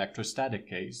as in the electrostatic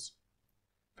case.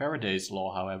 Faraday's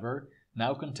law, however,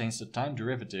 now contains the time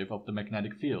derivative of the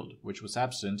magnetic field, which was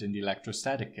absent in the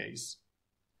electrostatic case.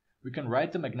 We can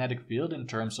write the magnetic field in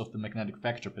terms of the magnetic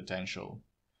vector potential.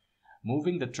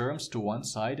 Moving the terms to one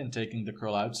side and taking the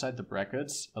curl outside the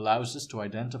brackets allows us to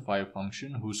identify a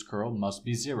function whose curl must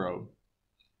be zero.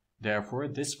 Therefore,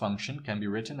 this function can be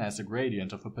written as a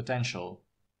gradient of a potential.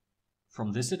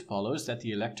 From this it follows that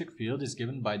the electric field is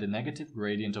given by the negative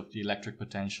gradient of the electric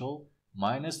potential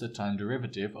minus the time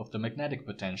derivative of the magnetic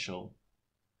potential.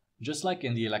 Just like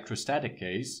in the electrostatic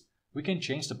case, we can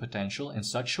change the potential in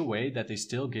such a way that they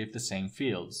still give the same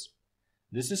fields.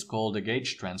 This is called a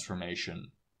gauge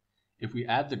transformation. If we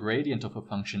add the gradient of a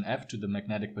function f to the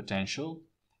magnetic potential,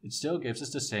 it still gives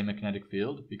us the same magnetic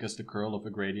field because the curl of a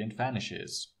gradient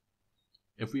vanishes.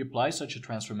 If we apply such a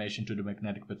transformation to the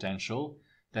magnetic potential,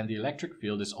 then the electric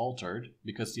field is altered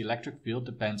because the electric field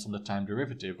depends on the time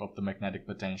derivative of the magnetic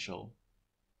potential.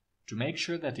 To make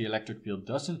sure that the electric field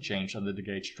doesn't change under the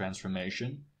gauge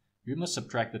transformation, we must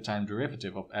subtract the time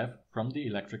derivative of f from the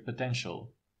electric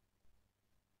potential.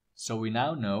 So we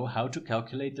now know how to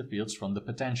calculate the fields from the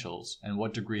potentials and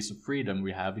what degrees of freedom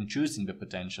we have in choosing the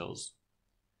potentials.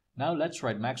 Now let's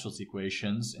write Maxwell's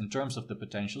equations in terms of the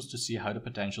potentials to see how the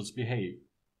potentials behave.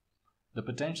 The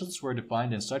potentials were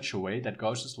defined in such a way that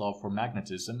Gauss's law for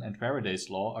magnetism and Faraday's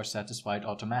law are satisfied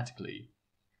automatically.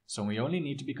 So we only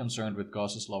need to be concerned with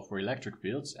Gauss's law for electric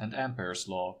fields and Ampere's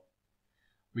law.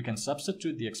 We can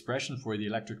substitute the expression for the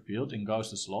electric field in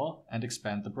Gauss's law and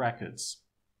expand the brackets.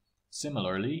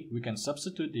 Similarly, we can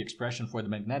substitute the expression for the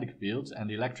magnetic fields and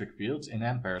the electric fields in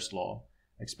Ampere's law,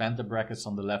 expand the brackets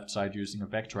on the left side using a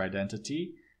vector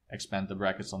identity, expand the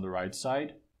brackets on the right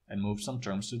side, and move some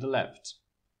terms to the left.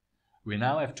 We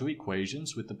now have two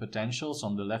equations with the potentials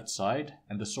on the left side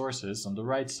and the sources on the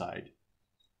right side.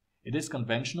 It is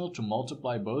conventional to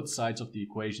multiply both sides of the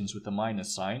equations with a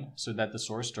minus sign so that the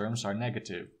source terms are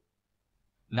negative.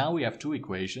 Now we have two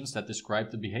equations that describe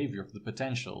the behavior of the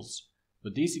potentials,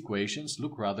 but these equations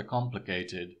look rather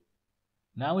complicated.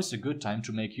 Now is a good time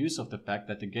to make use of the fact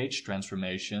that the gauge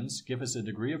transformations give us a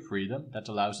degree of freedom that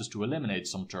allows us to eliminate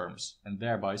some terms and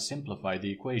thereby simplify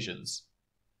the equations.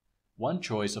 One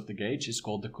choice of the gauge is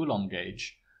called the Coulomb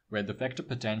gauge, where the vector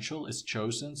potential is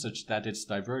chosen such that its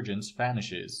divergence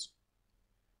vanishes.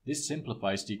 This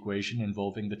simplifies the equation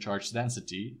involving the charge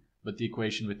density, but the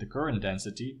equation with the current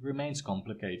density remains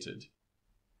complicated.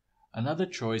 Another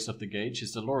choice of the gauge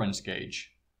is the Lorentz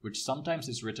gauge, which sometimes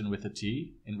is written with a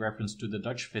T in reference to the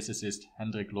Dutch physicist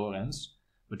Hendrik Lorentz,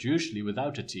 but usually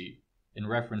without a T, in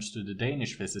reference to the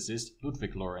Danish physicist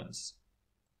Ludwig Lorentz.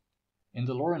 In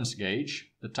the Lorentz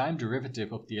gauge, the time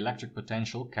derivative of the electric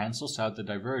potential cancels out the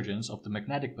divergence of the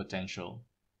magnetic potential.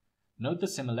 Note the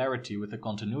similarity with the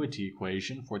continuity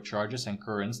equation for charges and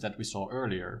currents that we saw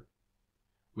earlier.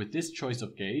 With this choice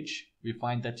of gauge, we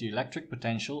find that the electric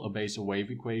potential obeys a wave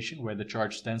equation where the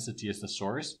charge density is the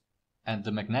source, and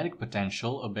the magnetic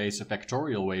potential obeys a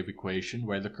vectorial wave equation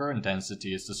where the current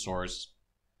density is the source.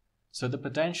 So the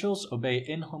potentials obey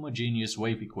inhomogeneous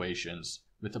wave equations,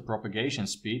 with a propagation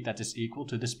speed that is equal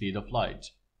to the speed of light.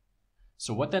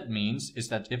 So what that means is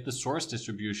that if the source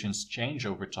distributions change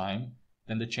over time,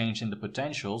 then the change in the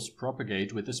potentials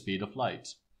propagate with the speed of light.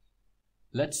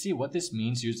 Let's see what this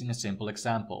means using a simple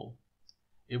example.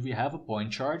 If we have a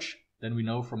point charge, then we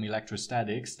know from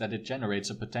electrostatics that it generates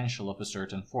a potential of a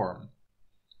certain form.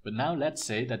 But now let's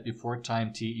say that before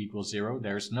time t equals 0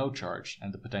 there is no charge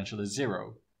and the potential is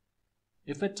 0.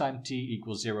 If at time t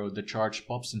equals 0 the charge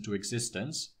pops into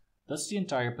existence, does the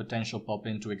entire potential pop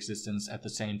into existence at the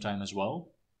same time as well?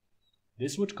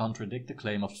 This would contradict the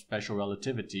claim of special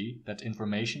relativity that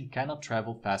information cannot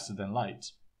travel faster than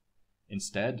light.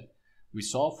 Instead, we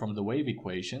saw from the wave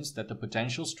equations that the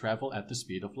potentials travel at the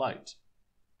speed of light.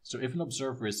 So if an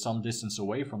observer is some distance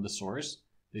away from the source,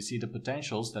 they see the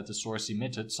potentials that the source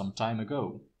emitted some time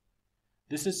ago.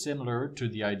 This is similar to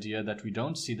the idea that we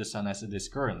don't see the sun as it is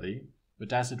currently,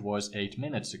 but as it was 8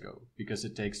 minutes ago, because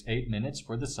it takes 8 minutes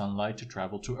for the sunlight to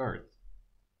travel to Earth.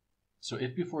 So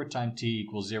if before time t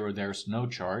equals 0 there is no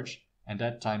charge, and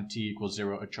at time t equals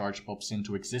 0 a charge pops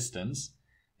into existence,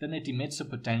 then it emits a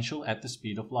potential at the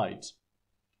speed of light.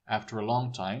 After a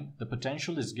long time, the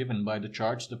potential is given by the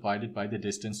charge divided by the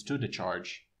distance to the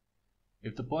charge.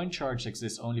 If the point charge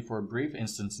exists only for a brief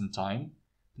instance in time,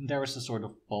 then there is a sort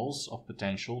of pulse of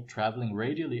potential traveling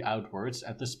radially outwards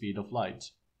at the speed of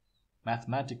light.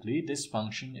 Mathematically, this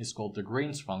function is called the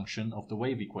Green's function of the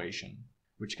wave equation,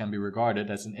 which can be regarded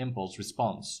as an impulse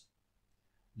response.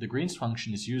 The Green's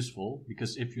function is useful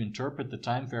because if you interpret the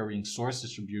time-varying source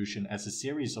distribution as a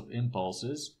series of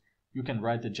impulses, you can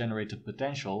write the generated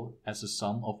potential as a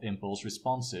sum of impulse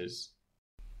responses.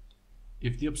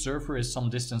 If the observer is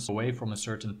some distance away from a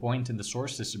certain point in the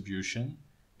source distribution,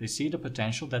 they see the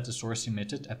potential that the source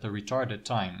emitted at the retarded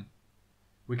time.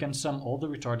 We can sum all the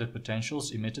retarded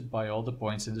potentials emitted by all the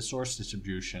points in the source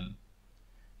distribution.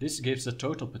 This gives the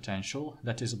total potential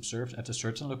that is observed at a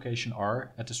certain location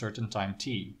r at a certain time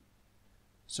t.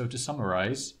 So to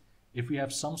summarize, if we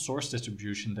have some source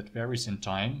distribution that varies in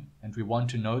time and we want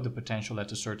to know the potential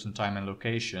at a certain time and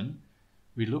location,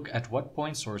 we look at what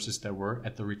point sources there were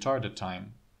at the retarded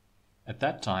time. At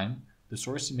that time, the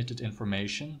source emitted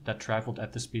information that traveled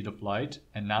at the speed of light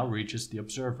and now reaches the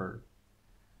observer.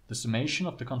 The summation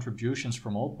of the contributions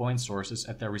from all point sources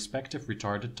at their respective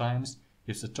retarded times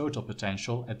gives the total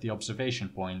potential at the observation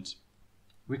point.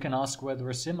 We can ask whether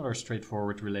a similar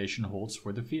straightforward relation holds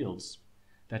for the fields.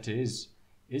 That is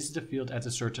the field at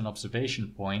a certain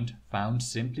observation point found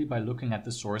simply by looking at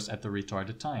the source at the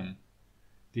retarded time?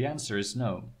 The answer is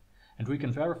no, and we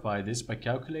can verify this by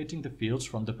calculating the fields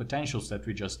from the potentials that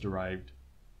we just derived.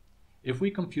 If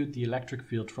we compute the electric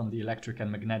field from the electric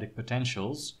and magnetic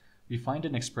potentials, we find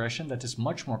an expression that is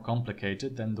much more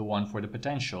complicated than the one for the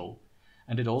potential,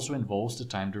 and it also involves the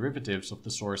time derivatives of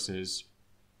the sources.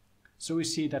 So we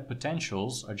see that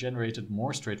potentials are generated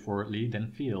more straightforwardly than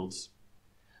fields.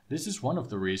 This is one of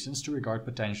the reasons to regard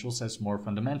potentials as more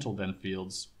fundamental than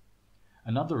fields.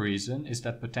 Another reason is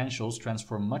that potentials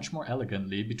transform much more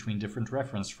elegantly between different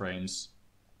reference frames.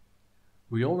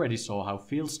 We already saw how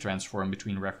fields transform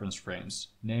between reference frames,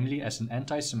 namely as an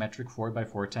anti-symmetric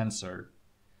 4x4 tensor.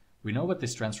 We know what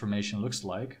this transformation looks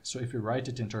like, so if we write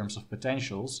it in terms of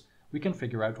potentials, we can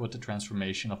figure out what the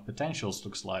transformation of potentials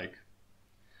looks like.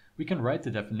 We can write the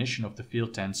definition of the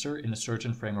field tensor in a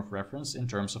certain frame of reference in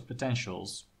terms of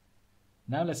potentials.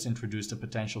 Now let's introduce the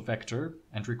potential vector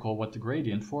and recall what the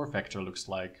gradient for vector looks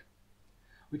like.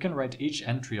 We can write each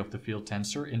entry of the field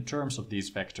tensor in terms of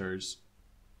these vectors.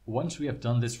 Once we have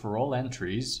done this for all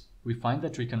entries, we find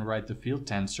that we can write the field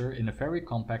tensor in a very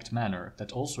compact manner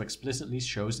that also explicitly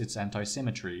shows its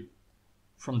antisymmetry.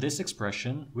 From this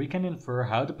expression, we can infer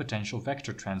how the potential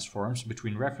vector transforms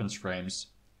between reference frames.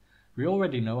 We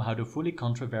already know how the fully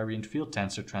contravariant field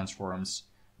tensor transforms,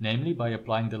 namely by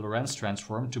applying the Lorentz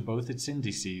transform to both its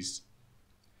indices.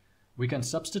 We can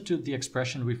substitute the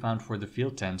expression we found for the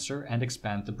field tensor and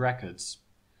expand the brackets.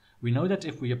 We know that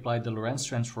if we apply the Lorentz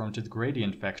transform to the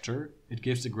gradient vector, it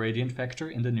gives the gradient vector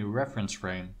in the new reference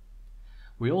frame.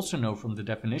 We also know from the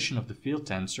definition of the field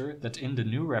tensor that in the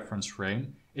new reference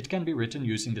frame, it can be written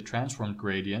using the transformed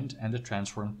gradient and the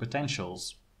transformed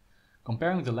potentials.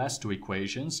 Comparing the last two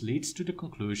equations leads to the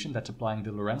conclusion that applying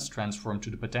the Lorentz transform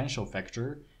to the potential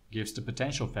vector gives the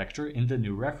potential vector in the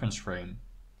new reference frame.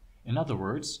 In other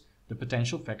words, the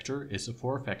potential vector is a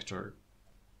 4-vector.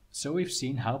 So we've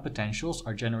seen how potentials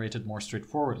are generated more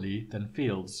straightforwardly than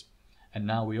fields, and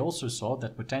now we also saw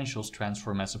that potentials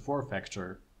transform as a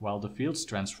 4-vector, while the fields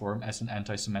transform as an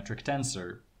antisymmetric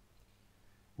tensor.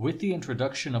 With the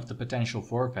introduction of the potential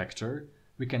 4-vector,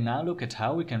 we can now look at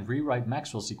how we can rewrite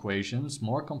Maxwell's equations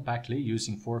more compactly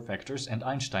using 4 vectors and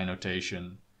Einstein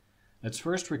notation. Let's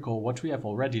first recall what we have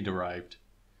already derived.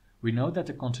 We know that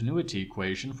the continuity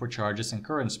equation for charges and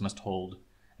currents must hold,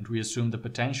 and we assume the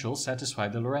potentials satisfy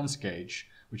the Lorentz gauge,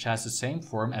 which has the same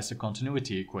form as the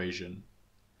continuity equation.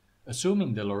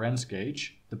 Assuming the Lorentz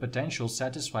gauge, the potentials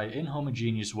satisfy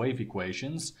inhomogeneous wave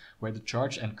equations where the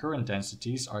charge and current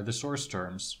densities are the source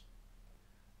terms.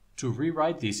 To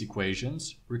rewrite these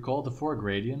equations, recall the 4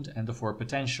 gradient and the 4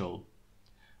 potential.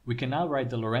 We can now write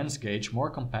the Lorentz gauge more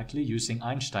compactly using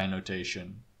Einstein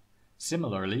notation.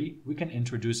 Similarly, we can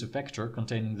introduce a vector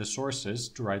containing the sources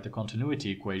to write the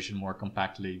continuity equation more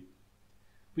compactly.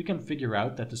 We can figure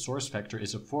out that the source vector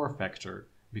is a 4-vector,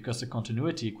 because the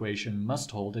continuity equation must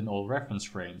hold in all reference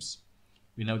frames.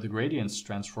 We know the gradients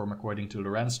transform according to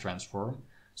Lorentz transform,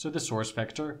 so the source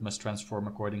vector must transform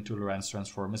according to Lorentz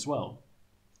transform as well.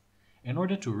 In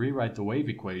order to rewrite the wave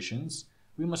equations,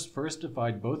 we must first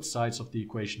divide both sides of the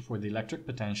equation for the electric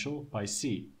potential by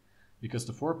c, because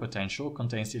the 4 potential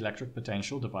contains the electric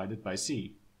potential divided by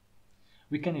c.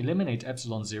 We can eliminate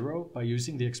epsilon 0 by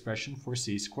using the expression for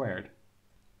c squared.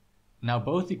 Now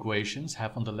both equations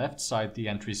have on the left side the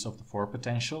entries of the 4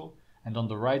 potential, and on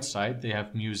the right side they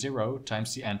have μ0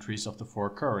 times the entries of the 4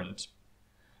 current.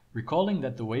 Recalling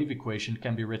that the wave equation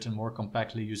can be written more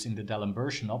compactly using the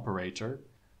D'Alembert operator,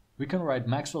 we can write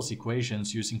Maxwell's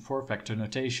equations using 4-vector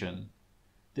notation.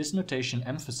 This notation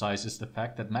emphasizes the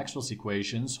fact that Maxwell's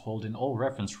equations hold in all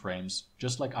reference frames,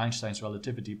 just like Einstein's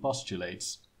relativity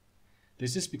postulates.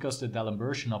 This is because the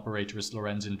D'Alembert operator is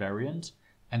Lorentz invariant,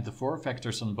 and the 4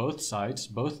 vectors on both sides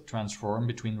both transform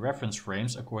between reference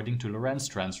frames according to Lorentz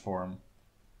transform.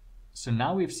 So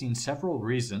now we've seen several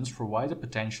reasons for why the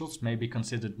potentials may be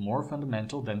considered more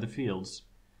fundamental than the fields.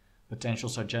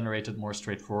 Potentials are generated more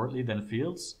straightforwardly than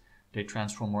fields, they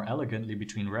transform more elegantly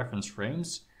between reference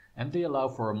frames, and they allow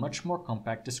for a much more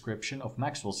compact description of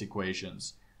Maxwell's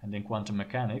equations, and in quantum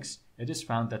mechanics it is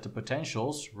found that the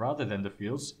potentials, rather than the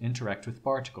fields, interact with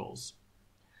particles.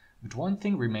 But one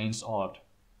thing remains odd.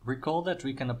 Recall that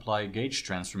we can apply a gauge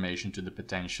transformation to the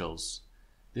potentials.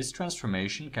 This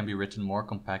transformation can be written more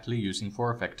compactly using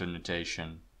 4-vector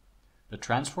notation. The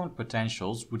transformed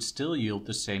potentials would still yield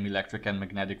the same electric and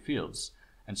magnetic fields,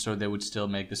 and so they would still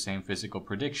make the same physical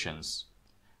predictions.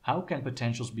 How can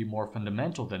potentials be more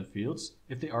fundamental than fields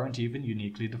if they aren't even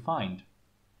uniquely defined?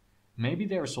 Maybe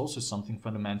there is also something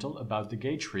fundamental about the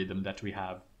gauge freedom that we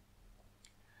have.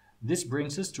 This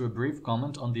brings us to a brief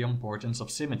comment on the importance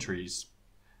of symmetries.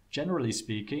 Generally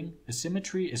speaking, a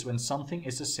symmetry is when something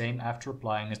is the same after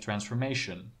applying a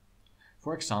transformation.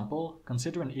 For example,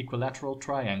 consider an equilateral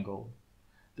triangle.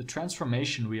 The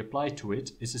transformation we apply to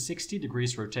it is a 60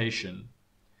 degrees rotation.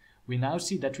 We now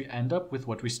see that we end up with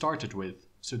what we started with,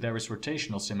 so there is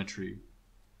rotational symmetry.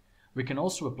 We can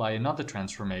also apply another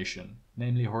transformation,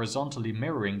 namely horizontally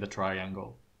mirroring the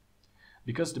triangle.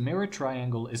 Because the mirrored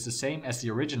triangle is the same as the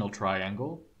original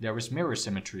triangle, there is mirror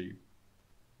symmetry.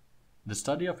 The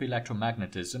study of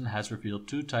electromagnetism has revealed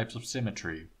 2 types of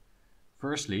symmetry.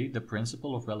 Firstly, the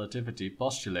principle of relativity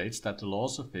postulates that the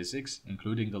laws of physics,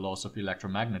 including the laws of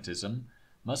electromagnetism,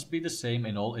 must be the same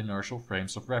in all inertial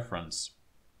frames of reference.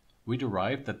 We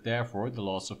derive that therefore the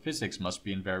laws of physics must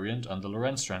be invariant under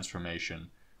Lorentz transformation,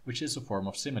 which is a form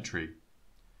of symmetry.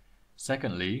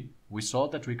 Secondly, we saw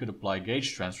that we could apply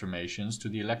gauge transformations to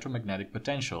the electromagnetic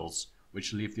potentials,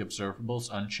 which leave the observables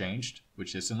unchanged,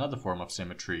 which is another form of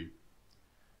symmetry.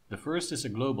 The first is a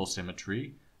global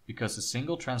symmetry, because a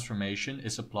single transformation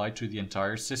is applied to the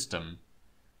entire system.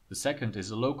 The second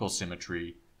is a local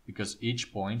symmetry, because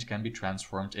each point can be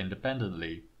transformed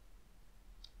independently.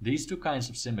 These 2 kinds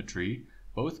of symmetry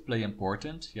both play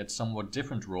important yet somewhat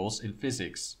different roles in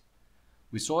physics.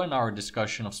 We saw in our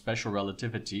discussion of special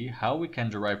relativity how we can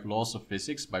derive laws of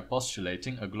physics by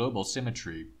postulating a global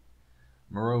symmetry.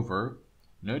 Moreover,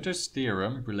 Noether's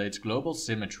theorem relates global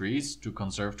symmetries to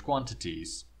conserved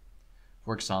quantities.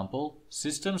 For example,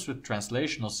 systems with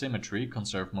translational symmetry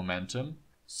conserve momentum,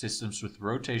 systems with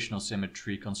rotational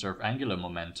symmetry conserve angular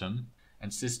momentum,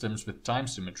 and systems with time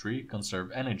symmetry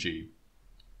conserve energy.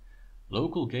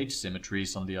 Local gauge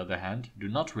symmetries, on the other hand, do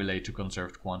not relate to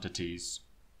conserved quantities.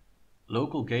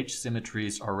 Local gauge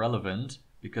symmetries are relevant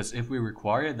because if we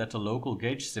require that the local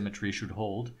gauge symmetry should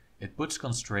hold, it puts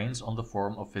constraints on the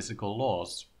form of physical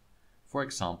laws. For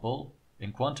example,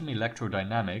 in quantum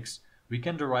electrodynamics, we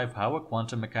can derive how a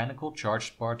quantum mechanical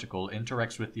charged particle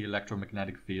interacts with the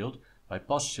electromagnetic field by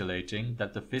postulating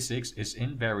that the physics is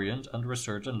invariant under a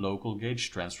certain local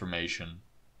gauge transformation.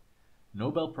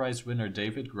 Nobel Prize winner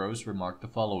David Gross remarked the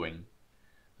following: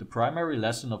 "The primary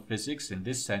lesson of physics in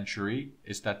this century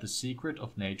is that the secret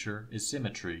of nature is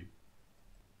symmetry."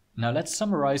 Now let's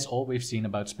summarize all we've seen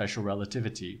about special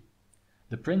relativity.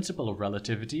 The principle of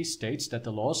relativity states that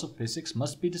the laws of physics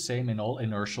must be the same in all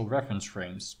inertial reference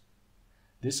frames.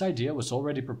 This idea was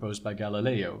already proposed by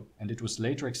Galileo, and it was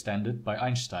later extended by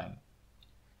Einstein.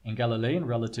 In Galilean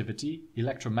relativity,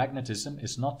 electromagnetism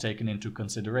is not taken into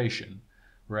consideration,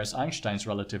 whereas Einstein's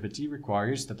relativity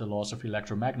requires that the laws of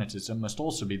electromagnetism must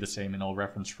also be the same in all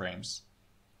reference frames.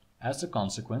 As a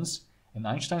consequence, in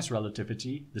Einstein's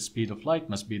relativity, the speed of light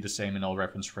must be the same in all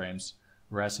reference frames,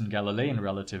 whereas in Galilean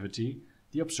relativity,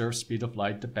 the observed speed of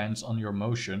light depends on your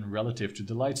motion relative to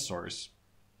the light source.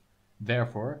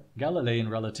 Therefore, Galilean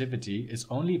relativity is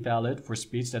only valid for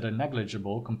speeds that are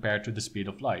negligible compared to the speed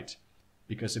of light,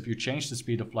 because if you change the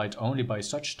speed of light only by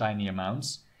such tiny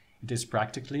amounts, it is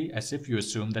practically as if you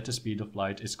assume that the speed of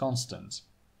light is constant.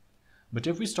 But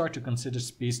if we start to consider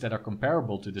speeds that are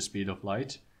comparable to the speed of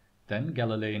light, then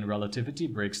Galilean relativity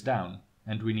breaks down,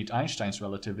 and we need Einstein's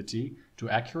relativity to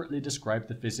accurately describe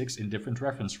the physics in different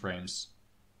reference frames.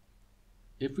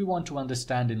 If we want to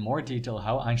understand in more detail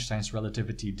how Einstein's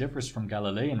relativity differs from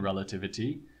Galilean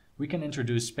relativity, we can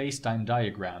introduce space-time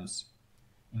diagrams.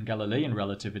 In Galilean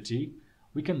relativity,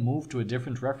 we can move to a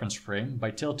different reference frame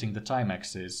by tilting the time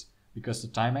axis, because the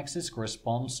time axis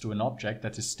corresponds to an object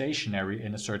that is stationary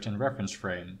in a certain reference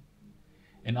frame.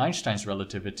 In Einstein's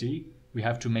relativity, we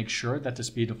have to make sure that the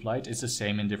speed of light is the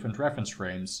same in different reference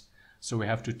frames, so we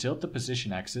have to tilt the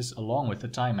position axis along with the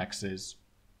time axis.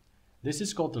 This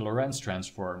is called the Lorentz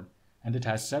transform, and it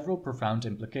has several profound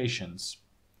implications.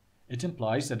 It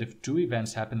implies that if two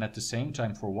events happen at the same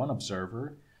time for one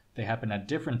observer, they happen at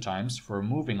different times for a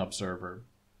moving observer.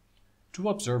 Two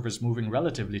observers moving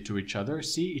relatively to each other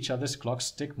see each other's clocks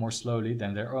tick more slowly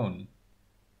than their own.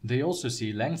 They also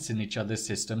see lengths in each other's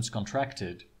systems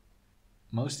contracted.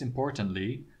 Most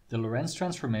importantly, the Lorentz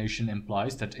transformation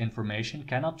implies that information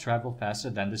cannot travel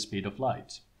faster than the speed of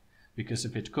light, because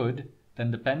if it could,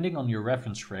 then depending on your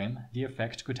reference frame, the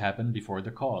effect could happen before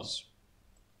the cause.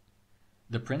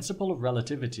 The principle of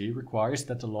relativity requires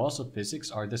that the laws of physics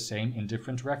are the same in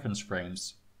different reference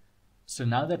frames. So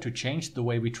now that to change the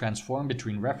way we transform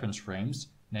between reference frames,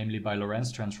 namely by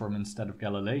Lorentz transform instead of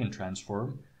Galilean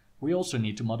transform, we also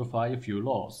need to modify a few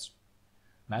laws.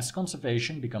 Mass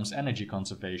conservation becomes energy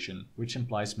conservation, which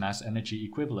implies mass-energy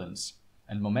equivalence,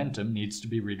 and momentum needs to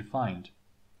be redefined.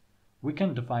 We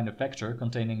can define a vector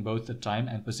containing both the time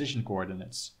and position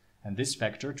coordinates, and this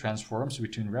vector transforms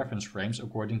between reference frames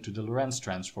according to the Lorentz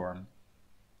transform.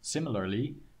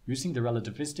 Similarly, using the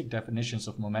relativistic definitions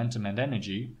of momentum and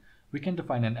energy, we can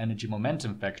define an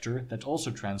energy-momentum vector that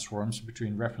also transforms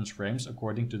between reference frames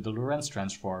according to the Lorentz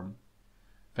transform.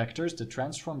 Vectors that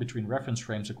transform between reference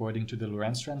frames according to the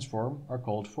Lorentz transform are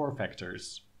called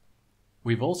forevectors.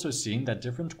 We've also seen that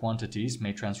different quantities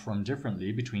may transform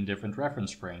differently between different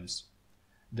reference frames.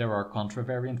 There are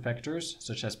contravariant vectors,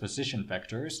 such as position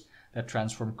vectors, that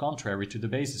transform contrary to the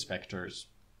basis vectors.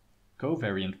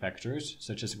 Covariant vectors,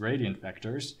 such as gradient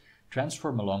vectors,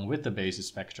 transform along with the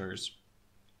basis vectors.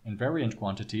 Invariant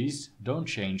quantities don't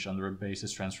change under a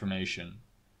basis transformation.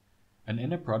 An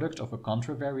inner product of a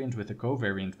contravariant with a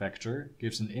covariant vector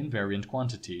gives an invariant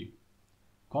quantity.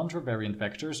 Contravariant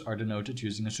vectors are denoted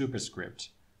using a superscript.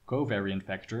 Covariant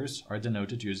vectors are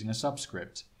denoted using a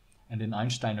subscript. And in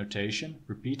Einstein notation,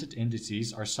 repeated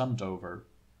indices are summed over.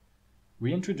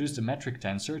 We introduced a metric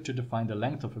tensor to define the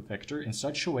length of a vector in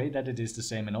such a way that it is the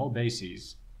same in all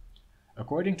bases.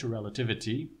 According to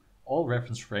relativity, all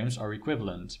reference frames are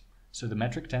equivalent, so the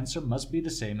metric tensor must be the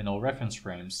same in all reference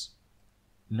frames.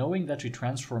 Knowing that we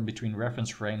transform between reference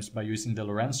frames by using the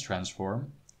Lorentz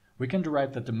transform, we can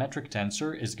derive that the metric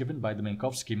tensor is given by the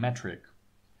Minkowski metric.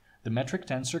 The metric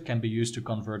tensor can be used to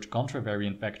convert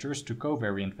contravariant vectors to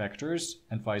covariant vectors,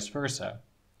 and vice versa.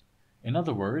 In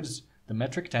other words, the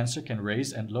metric tensor can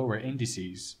raise and lower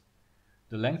indices.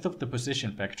 The length of the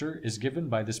position vector is given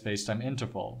by the spacetime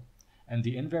interval, and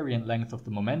the invariant length of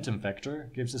the momentum vector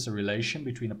gives us a relation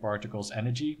between a particle's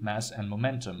energy, mass, and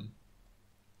momentum.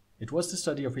 It was the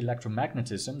study of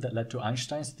electromagnetism that led to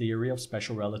Einstein's theory of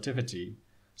special relativity,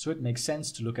 so it makes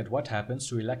sense to look at what happens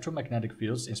to electromagnetic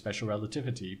fields in special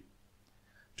relativity.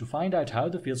 To find out how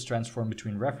the fields transform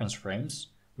between reference frames,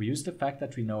 we use the fact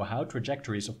that we know how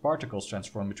trajectories of particles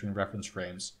transform between reference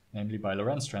frames, namely by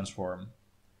Lorentz transform.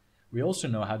 We also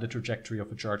know how the trajectory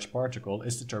of a charged particle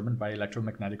is determined by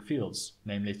electromagnetic fields,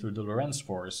 namely through the Lorentz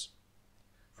force.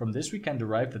 From this we can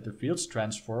derive that the fields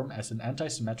transform as an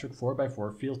antisymmetric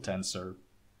 4x4 field tensor.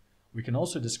 We can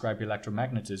also describe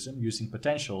electromagnetism using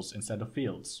potentials instead of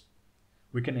fields.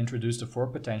 We can introduce the 4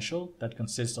 potential that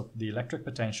consists of the electric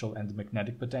potential and the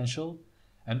magnetic potential,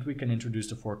 and we can introduce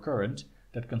the 4 current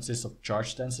that consists of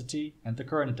charge density and the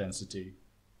current density.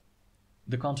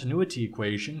 The continuity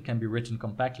equation can be written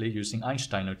compactly using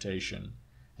Einstein notation,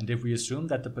 and if we assume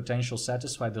that the potentials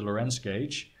satisfy the Lorentz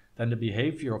gauge, then the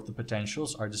behavior of the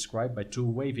potentials are described by 2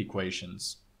 wave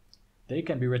equations. They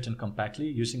can be written compactly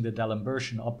using the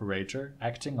D'Alembert operator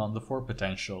acting on the 4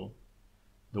 potential.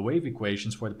 The wave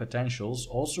equations for the potentials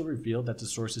also reveal that the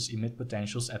sources emit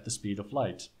potentials at the speed of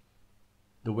light.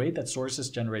 The way that sources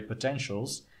generate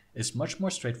potentials is much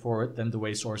more straightforward than the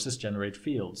way sources generate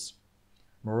fields.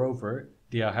 Moreover,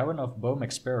 the Aharonov-Bohm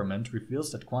experiment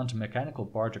reveals that quantum mechanical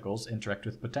particles interact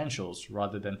with potentials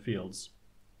rather than fields.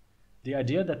 The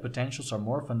idea that potentials are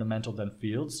more fundamental than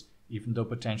fields, even though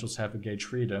potentials have a gauge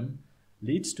freedom,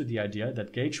 leads to the idea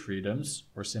that gauge freedoms,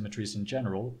 or symmetries in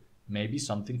general, may be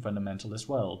something fundamental as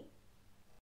well.